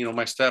family.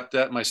 My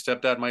stepdad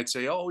might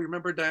say, "Oh, you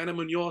remember Diana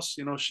Munoz?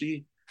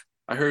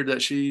 I heard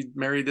that she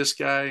married this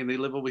guy and they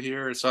live over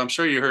here." And so I'm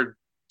sure you heard,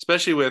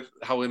 especially with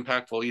how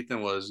impactful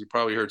Ethan was, you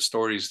probably heard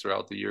stories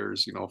throughout the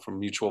years, from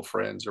mutual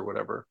friends or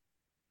whatever.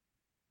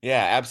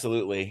 Yeah,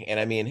 absolutely. And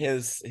I mean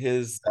his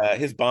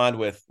bond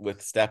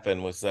with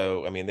Stefan was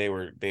so, I mean they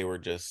were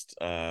just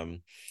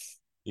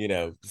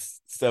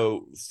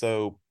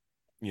so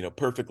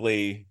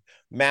perfectly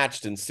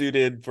matched and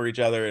suited for each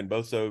other, and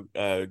both so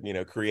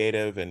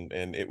creative, and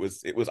it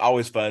was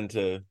always fun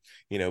to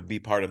be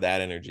part of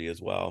that energy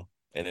as well,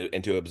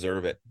 and to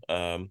observe it.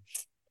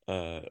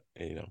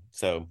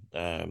 So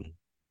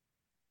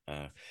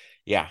uh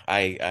yeah,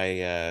 I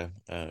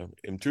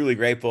am truly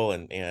grateful,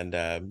 and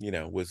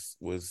was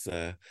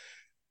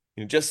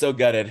just so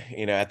gutted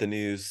at the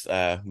news,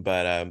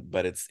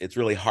 but it's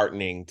really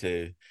heartening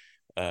to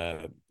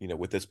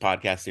with this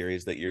podcast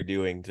series that you're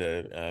doing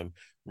to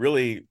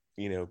really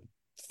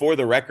for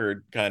the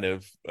record kind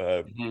of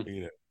Mhm.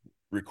 you know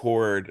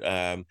record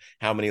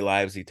how many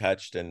lives he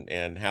touched,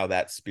 and how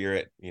that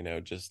spirit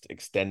just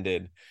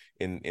extended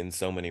in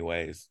so many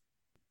ways.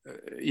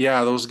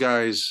 Yeah, those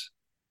guys,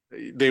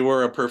 they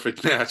were a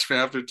perfect match, man.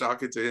 After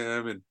talking to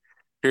him and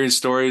hearing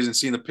stories and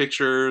seeing the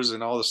pictures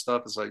and all the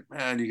stuff, it's like,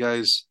 man, you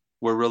guys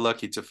were real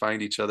lucky to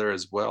find each other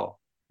as well,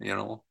 you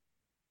know?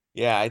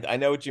 Yeah, I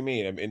know what you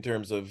mean, in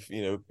terms of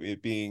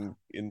it being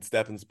in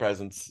Stefan's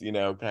presence,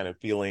 kind of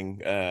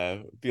feeling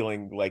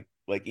like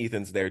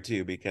Ethan's there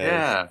too, because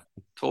Yeah,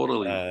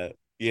 totally. uh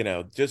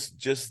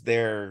just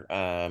their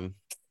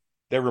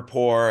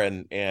rapport,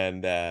 and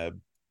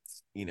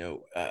you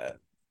know uh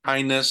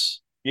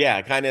Kindness,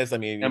 yeah, kindness. I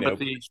mean,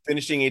 empathy.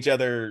 finishing each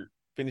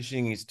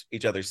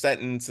other's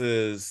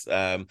sentences,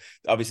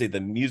 obviously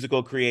the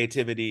musical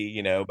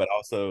creativity, but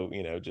also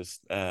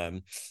just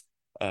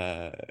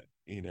uh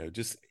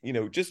just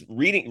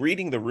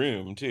reading the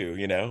room too,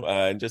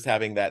 and just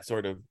having that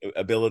sort of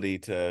ability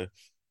to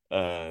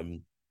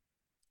um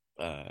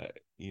uh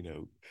you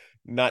know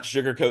not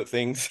sugarcoat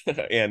things,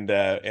 and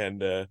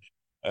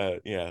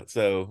yeah,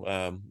 so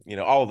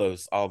all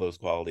those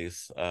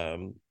qualities,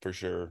 for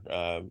sure,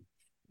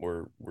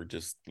 were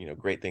just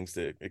great things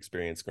to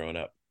experience growing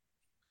up.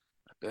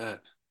 I bet.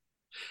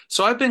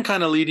 So I've been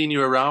kind of leading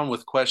you around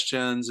with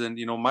questions and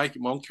my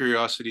own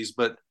curiosities,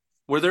 but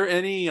were there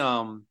any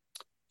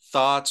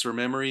thoughts or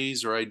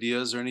memories or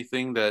ideas or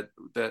anything that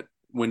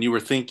when you were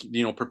thinking,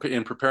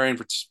 in preparing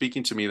for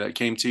speaking to me that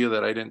came to you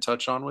that I didn't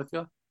touch on with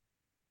you?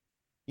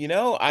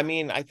 I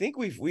mean, I think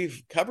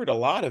we've covered a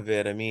lot of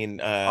it. I mean,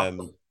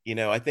 Awesome.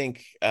 I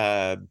think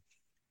I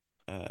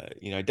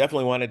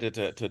definitely wanted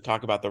to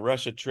talk about the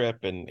Russia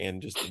trip,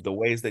 and just the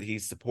ways that he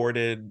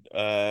supported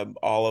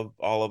all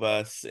of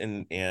us,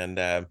 and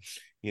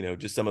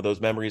just some of those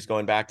memories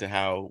going back to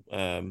how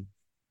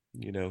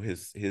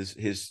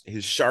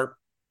his sharp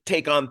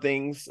take on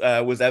things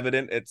was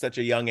evident at such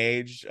a young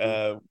age,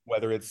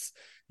 whether it's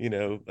you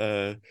know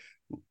uh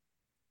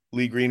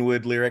Lee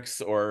Greenwood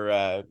lyrics,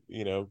 or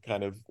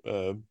kind of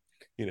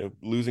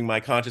losing my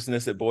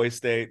consciousness at Boys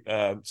State.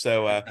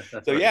 So Right.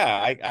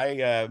 yeah,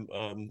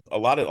 a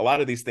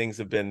lot of these things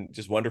have been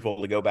just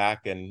wonderful to go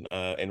back and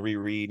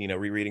reread.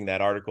 Rereading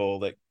that article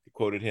that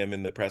quoted him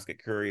in the Prescott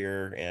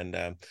Courier,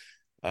 and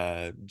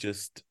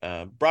just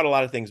brought a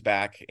lot of things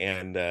back,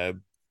 and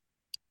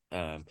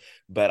um,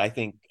 but I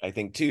think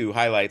too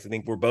highlights. I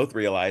think we're both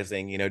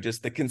realizing,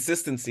 just the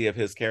consistency of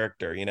his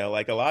character.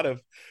 Like a lot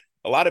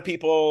of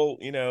people,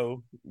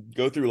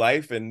 go through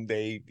life and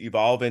they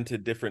evolve into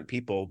different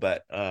people,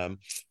 but a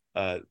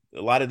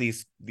lot of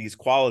these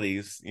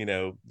qualities,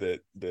 that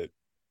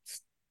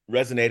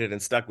resonated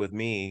and stuck with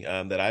me,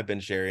 that I've been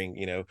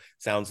sharing,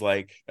 sounds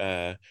like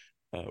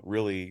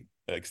really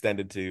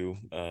extended to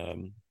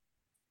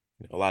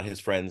a lot of his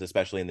friends,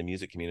 especially in the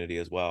music community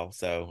as well.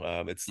 So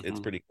it's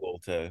Mhm. pretty cool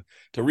to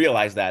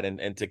realize that,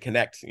 and to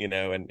connect, and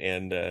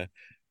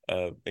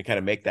kind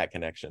of make that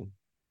connection.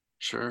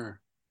 Sure.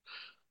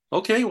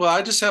 Okay, well,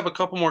 I just have a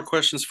couple more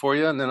questions for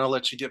you, and then I'll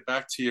let you get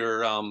back to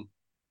your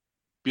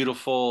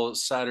beautiful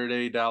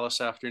Saturday Dallas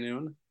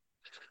afternoon.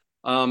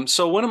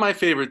 So one of my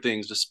favorite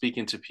things to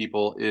speaking to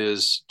people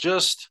is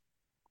just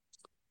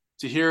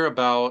to hear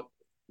about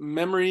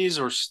memories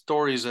or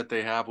stories that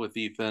they have with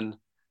Ethan,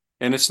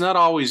 And it's not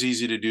always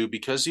easy to do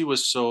because he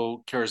was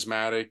so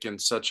charismatic and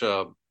such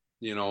a,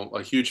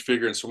 a huge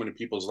figure in so many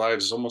people's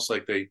lives. It's almost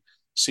like they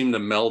seem to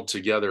meld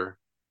together,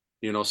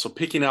 so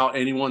picking out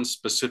any one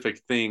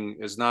specific thing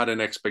is not an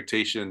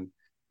expectation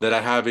that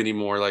I have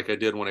anymore, like I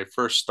did when I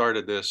first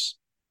started this.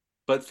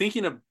 But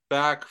thinking of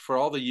back for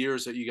all the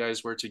years that you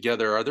guys were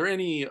together, are there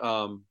any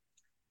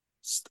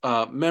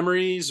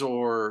memories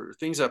or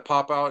things that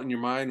pop out in your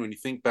mind when you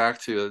think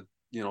back to,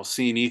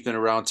 seeing Ethan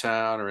around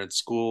town or at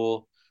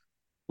school?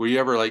 Were you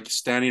ever like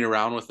standing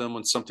around with him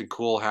when something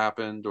cool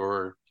happened,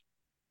 or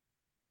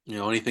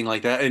anything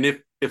like that? And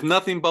if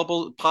nothing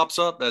bubble pops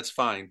up, that's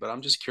fine. But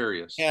I'm just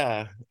curious.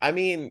 Yeah, I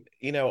mean,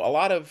 a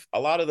lot of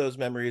those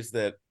memories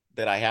that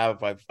I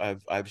have,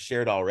 I've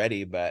shared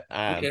already, but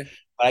Okay.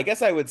 I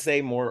guess I would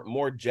say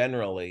more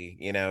generally,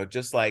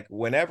 just like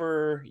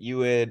whenever you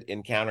would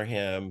encounter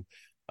him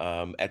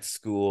at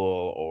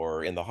school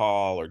or in the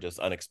hall or just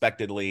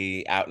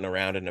unexpectedly out and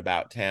around and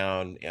about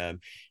town,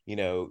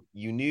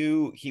 you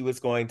knew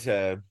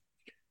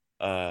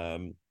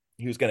um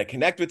he was going to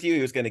connect with you,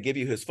 he was going to give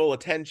you his full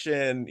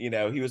attention,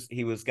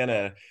 he was going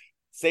to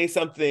say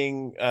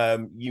something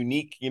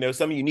unique,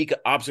 some unique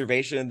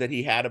observation that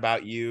he had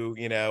about you,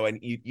 and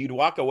you'd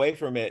walk away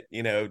from it,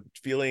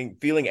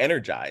 feeling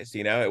energized.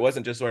 It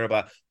wasn't just sort of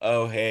a,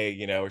 oh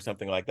hey, or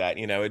something like that.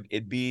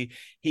 It'd be,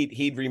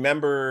 he'd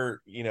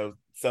remember,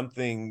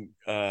 something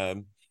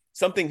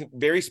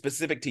very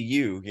specific to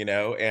you,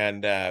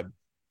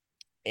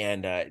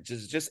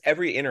 just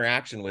every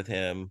interaction with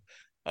him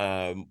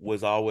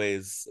was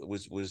always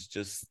was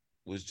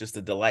just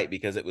a delight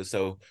because it was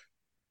so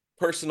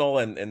personal,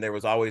 and there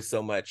was always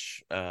so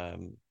much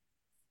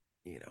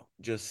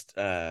just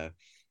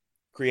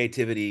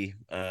creativity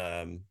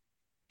and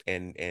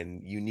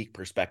unique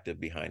perspective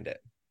behind it.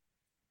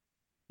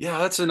 Yeah,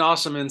 that's an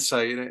awesome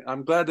insight.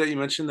 I'm glad that you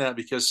mentioned that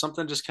because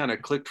something just kind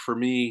of clicked for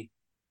me,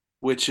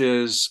 which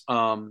is,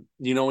 when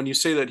you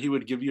say that he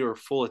would give you your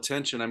full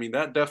attention, I mean,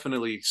 that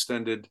definitely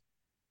extended,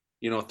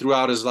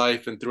 throughout his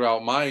life and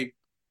throughout my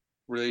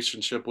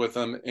relationship with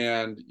him.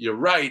 And you're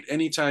right.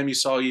 Anytime you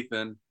saw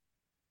Ethan,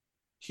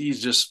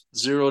 he's just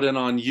zeroed in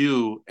on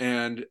you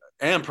and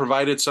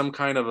provided some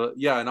kind of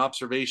an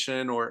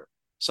observation or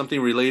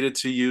something related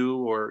to you,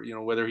 or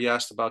whether he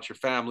asked about your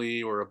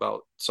family or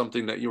about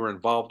something that you were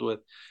involved with.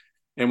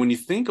 And when you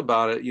think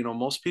about it,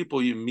 most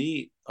people you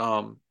meet,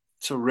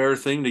 it's a rare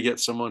thing to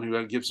get someone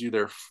who gives you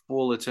their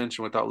full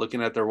attention without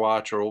looking at their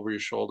watch or over your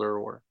shoulder,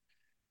 or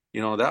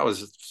that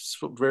was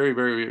a very,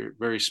 very,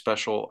 very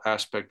special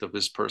aspect of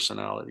his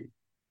personality.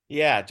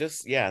 Yeah,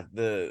 just yeah,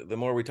 the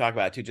more we talk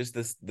about it too, just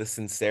the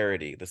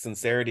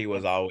sincerity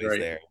was always Right.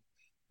 there.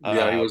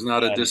 Yeah, he was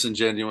not a And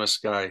disingenuous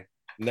guy.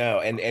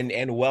 no,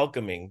 and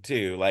welcoming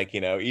too. Like,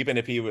 even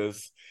if he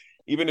was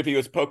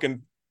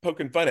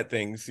poking fun at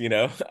things,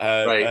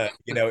 Right.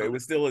 it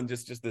was still in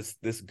just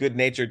this good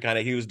natured kind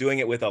of. He was doing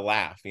it with a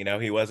laugh.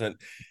 He wasn't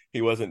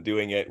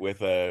doing it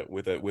with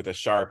a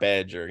sharp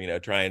edge, or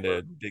trying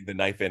to dig the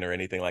knife in or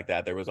anything like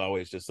that. There was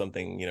always just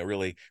something,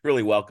 really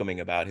really welcoming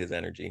about his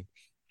energy.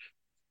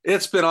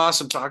 It's been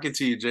awesome talking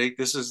to you, Jake.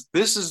 This is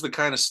the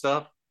kind of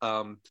stuff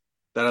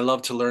that I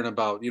love to learn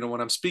about. When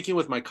I'm speaking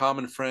with my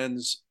common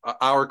friends,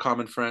 our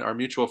common friend, our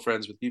mutual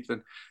friends with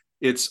Ethan,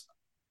 it's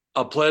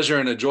a pleasure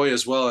and a joy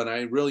as well. And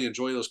I really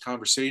enjoy those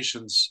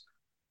conversations,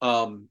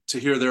 to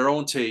hear their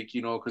own take,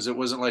 because it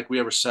wasn't like we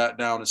ever sat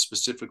down and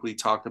specifically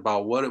talked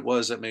about what it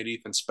was that made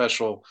Ethan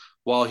special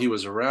while he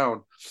was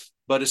around.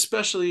 But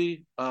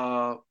especially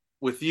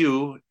with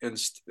you and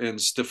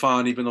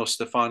Stefan, even though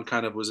Stefan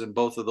kind of was in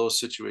both of those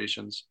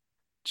situations,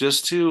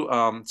 just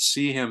to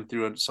see him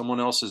through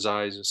someone else's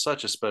eyes is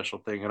such a special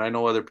thing. And I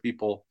know other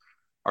people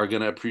are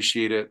going to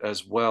appreciate it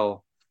as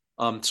well.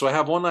 So I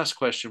have one last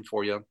question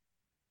for you,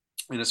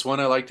 and it's one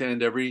I like to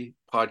end every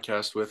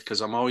podcast with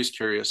because I'm always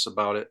curious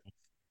about it.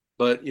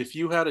 But if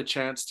you had a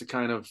chance to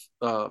kind of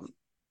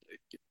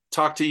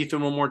talk to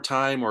Ethan one more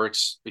time, or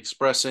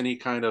express any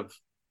kind of,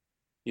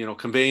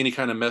 convey any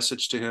kind of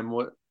message to him,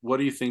 what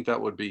do you think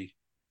that would be?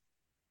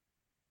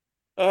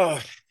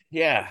 Oh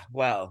yeah,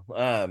 well,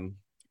 I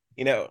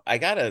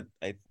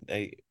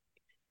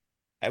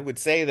would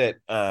say that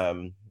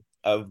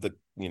of the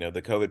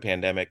COVID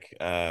pandemic,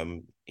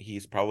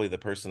 he's probably the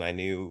person I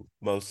knew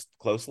most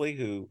closely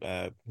who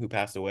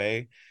passed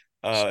away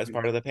as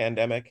part of the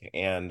pandemic.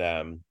 And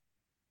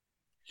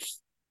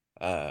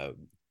uh,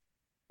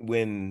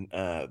 when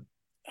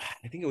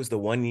I think it was the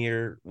 1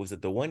 year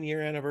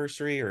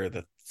anniversary or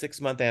the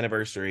 6 month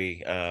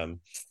anniversary.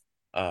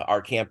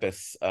 Our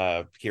campus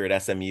here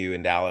at SMU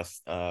in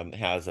Dallas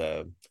has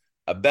a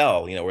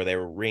bell, where they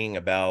were ringing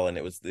a bell, and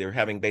they were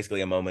having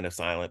basically a moment of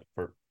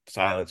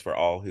silence for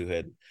all who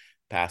had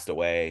passed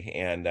away.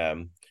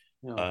 And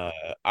Yeah.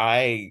 uh,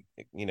 I,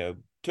 you know,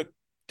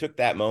 took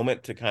that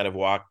moment to kind of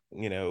walk,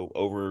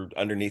 over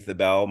underneath the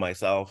bell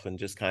myself, and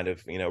just kind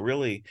of,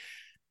 really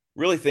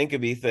really think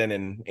of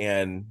Ethan,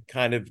 and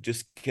kind of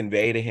just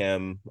convey to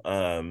him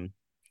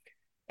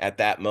at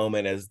that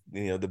moment, as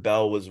the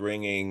bell was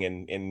ringing,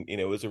 and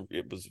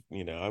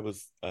I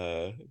was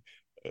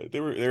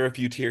there were a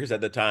few tears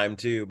at the time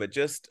too, but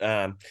just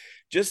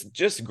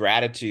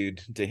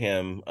gratitude to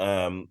him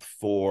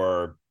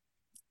for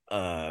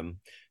um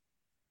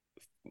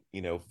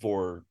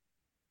for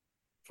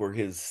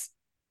his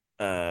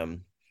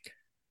um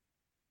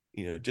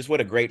just what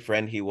a great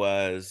friend he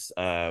was,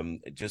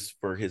 just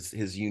for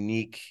his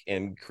unique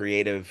and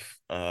creative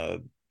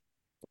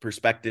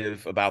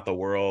perspective about the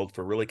world,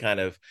 for really kind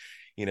of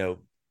you know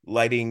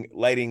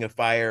lighting a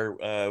fire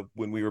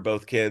when we were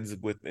both kids,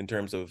 with in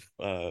terms of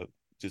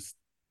just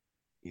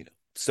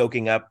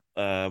soaking up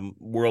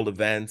world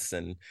events,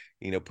 and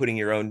putting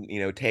your own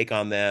take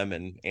on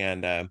them,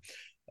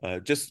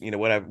 just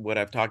what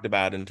I've talked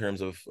about in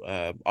terms of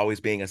always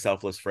being a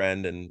selfless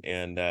friend.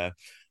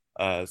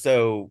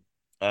 So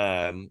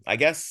I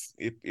guess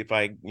if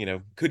I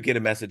could get a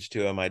message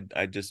to him,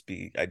 I'd just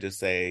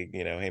say,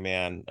 hey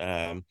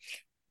man,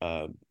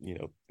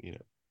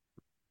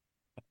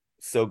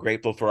 so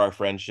grateful for our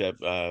friendship.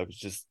 It was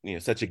just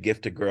such a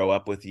gift to grow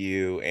up with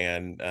you,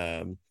 and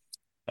uh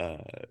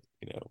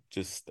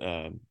just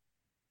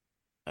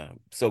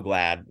so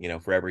glad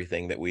for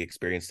everything that we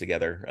experienced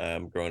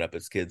together, growing up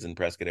as kids in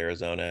Prescott,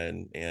 Arizona,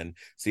 and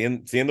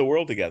seeing the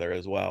world together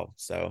as well.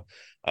 So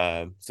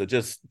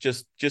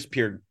just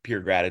pure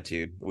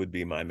gratitude would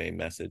be my main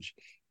message.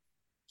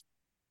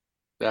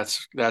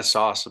 That's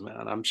awesome,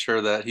 man. I'm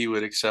sure that he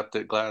would accept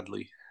it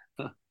gladly.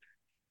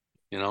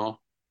 You know?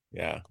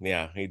 Yeah,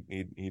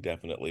 he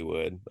definitely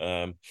would.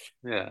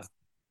 Yeah.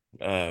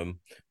 Um,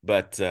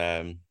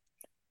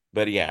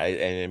 but yeah,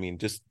 and I mean,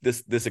 just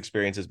this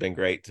experience has been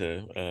great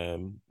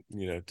to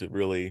to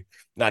really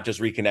not just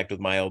reconnect with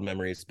my old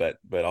memories,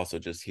 but also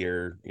just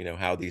hear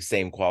how these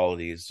same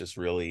qualities just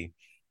really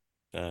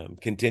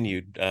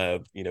continued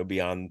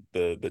beyond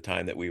the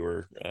time that we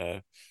were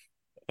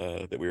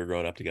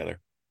growing up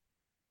together.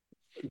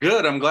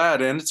 Good. I'm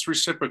glad. And it's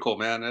reciprocal,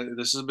 man.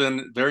 This has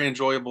been very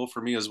enjoyable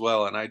for me as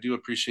well. And I do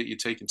appreciate you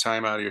taking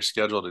time out of your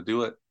schedule to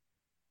do it.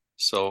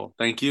 So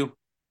thank you.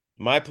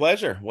 My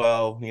pleasure.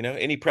 Well,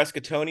 any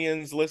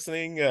Prescottonians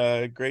listening,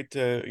 great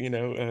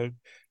to,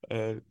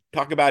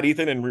 talk about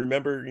Ethan and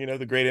remember,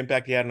 the great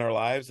impact he had in our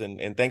lives.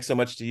 And thanks so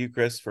much to you,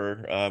 Chris,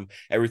 for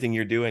everything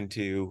you're doing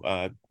to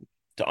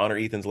honor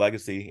Ethan's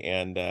legacy,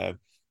 and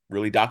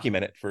really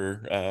document it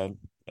for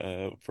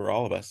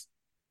all of us.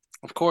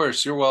 Of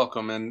course, you're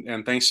welcome.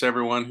 And thanks to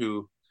everyone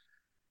who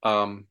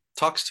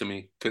talks to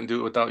me. Couldn't do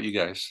it without you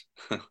guys.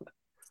 So,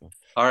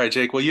 All right,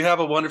 Jake. Well, you have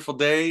a wonderful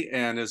day,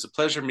 and it's a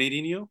pleasure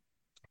meeting you.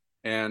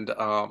 And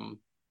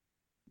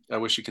I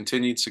wish you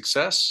continued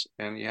success,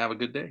 and you have a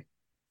good day.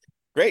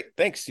 great.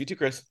 Thanks. You too,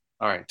 Chris.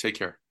 All right, take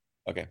care.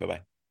 Okay.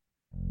 Bye-bye.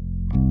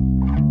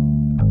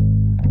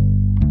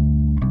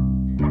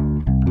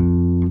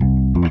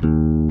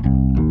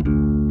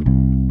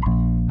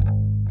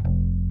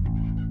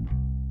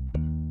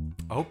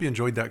 I hope you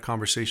enjoyed that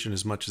conversation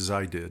as much as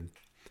I did.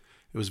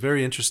 It was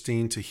very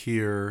interesting to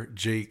hear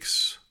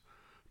Jake's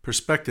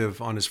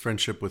perspective on his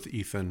friendship with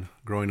Ethan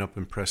growing up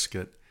in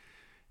Prescott.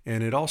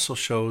 And it also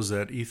shows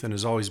that Ethan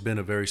has always been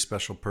a very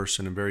special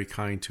person and very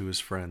kind to his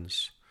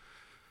friends.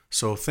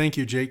 So thank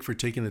you, Jake, for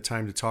taking the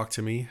time to talk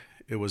to me.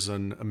 It was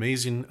an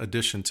amazing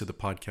addition to the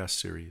podcast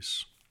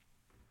series.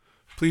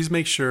 Please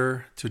make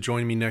sure to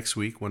join me next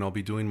week when I'll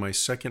be doing my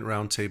second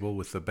roundtable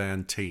with the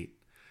band Tate.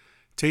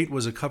 Tate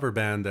was a cover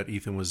band that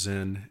Ethan was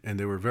in, and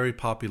they were very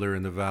popular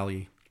in the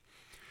Valley.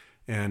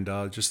 And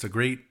just a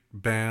great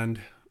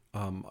band,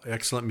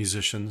 excellent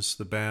musicians.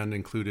 The band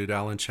included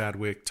Alan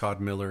Chadwick,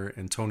 Todd Miller,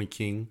 and Tony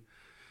King.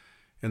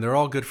 And they're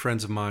all good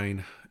friends of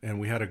mine, and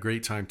we had a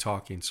great time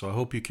talking, so I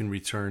hope you can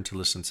return to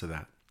listen to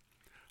that.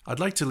 I'd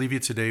like to leave you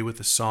today with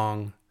a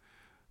song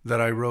that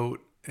I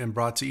wrote and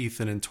brought to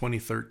Ethan in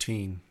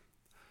 2013.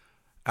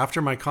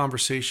 After my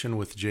conversation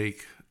with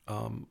Jake,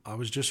 I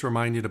was just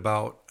reminded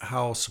about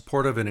how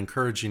supportive and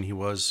encouraging he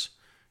was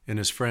in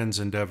his friends'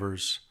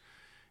 endeavors.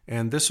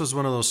 And this was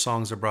one of those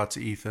songs I brought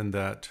to Ethan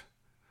that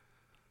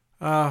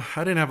I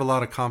didn't have a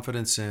lot of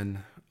confidence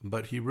in,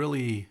 but he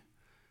really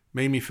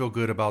made me feel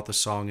good about the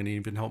song, and he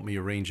even helped me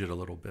arrange it a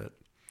little bit.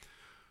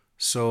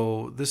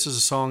 So this is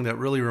a song that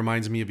really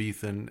reminds me of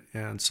Ethan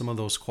and some of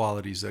those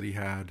qualities that he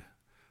had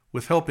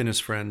with helping his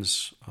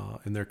friends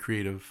in their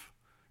creative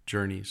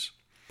journeys.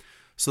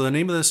 So the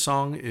name of this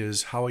song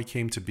is How I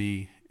Came to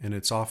Be, and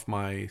it's off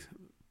my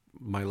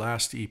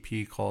last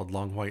EP called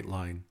Long White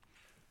Line.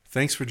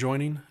 Thanks for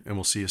joining, and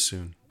we'll see you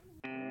soon.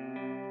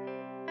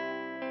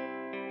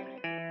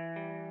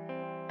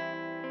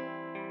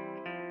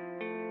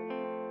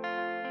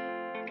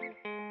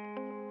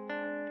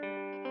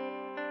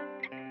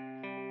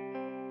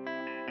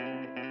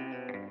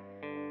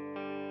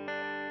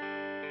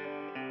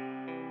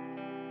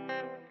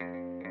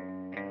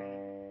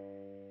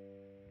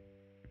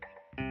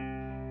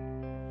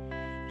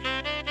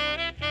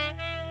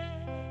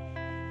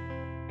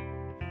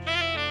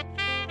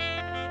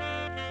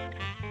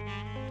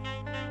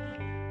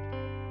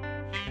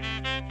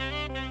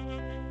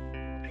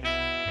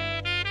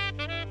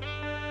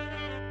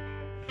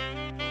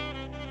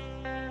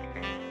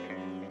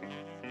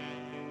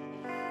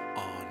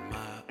 On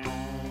my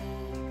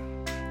own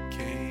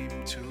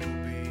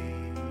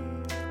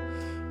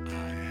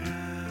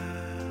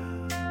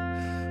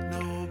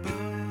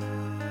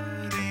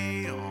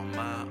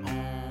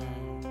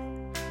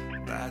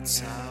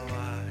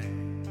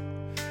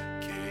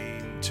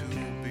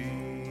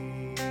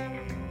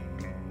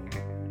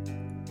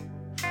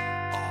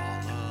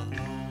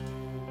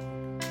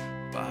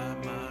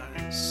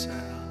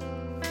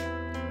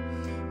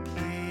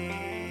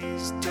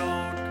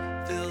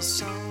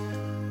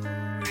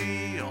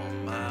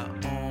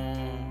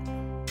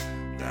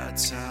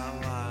That's how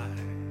I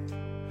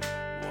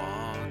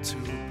want to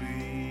be.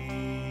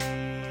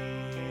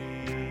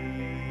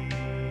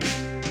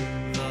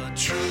 The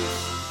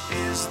truth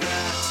is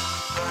that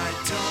I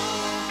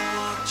don't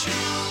want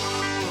you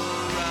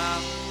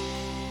around.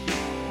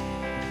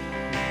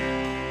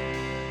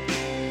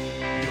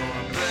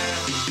 You're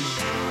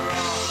better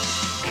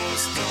off or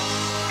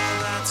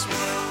stone, that's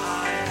what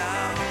I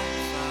have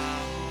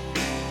found.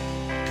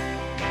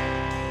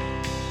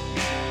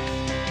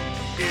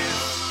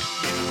 If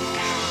you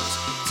want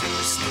to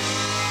stay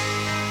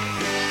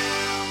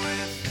here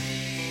with me,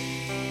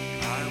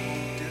 I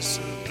won't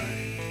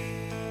disobey.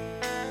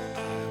 I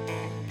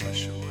won't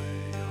push away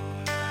your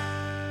hand.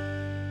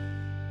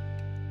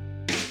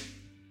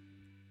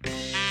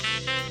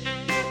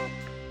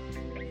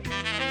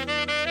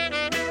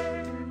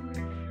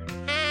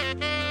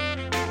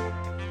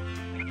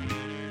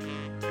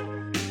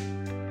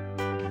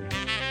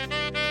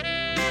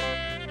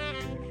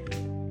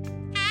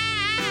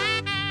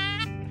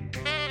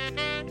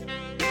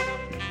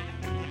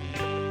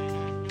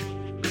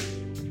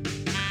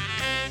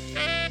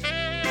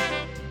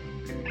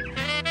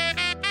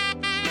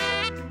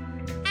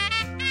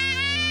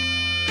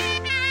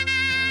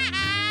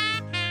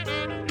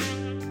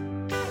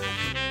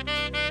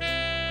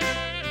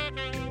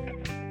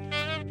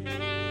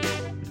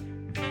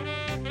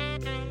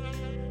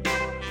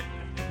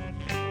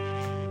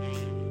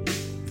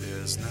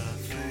 There's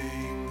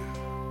nothing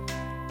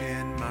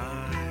in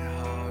my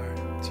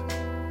heart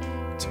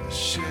to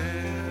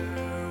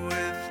share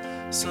with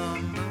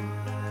somebody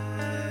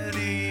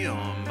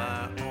on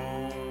my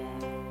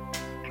own.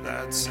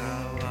 That's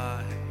how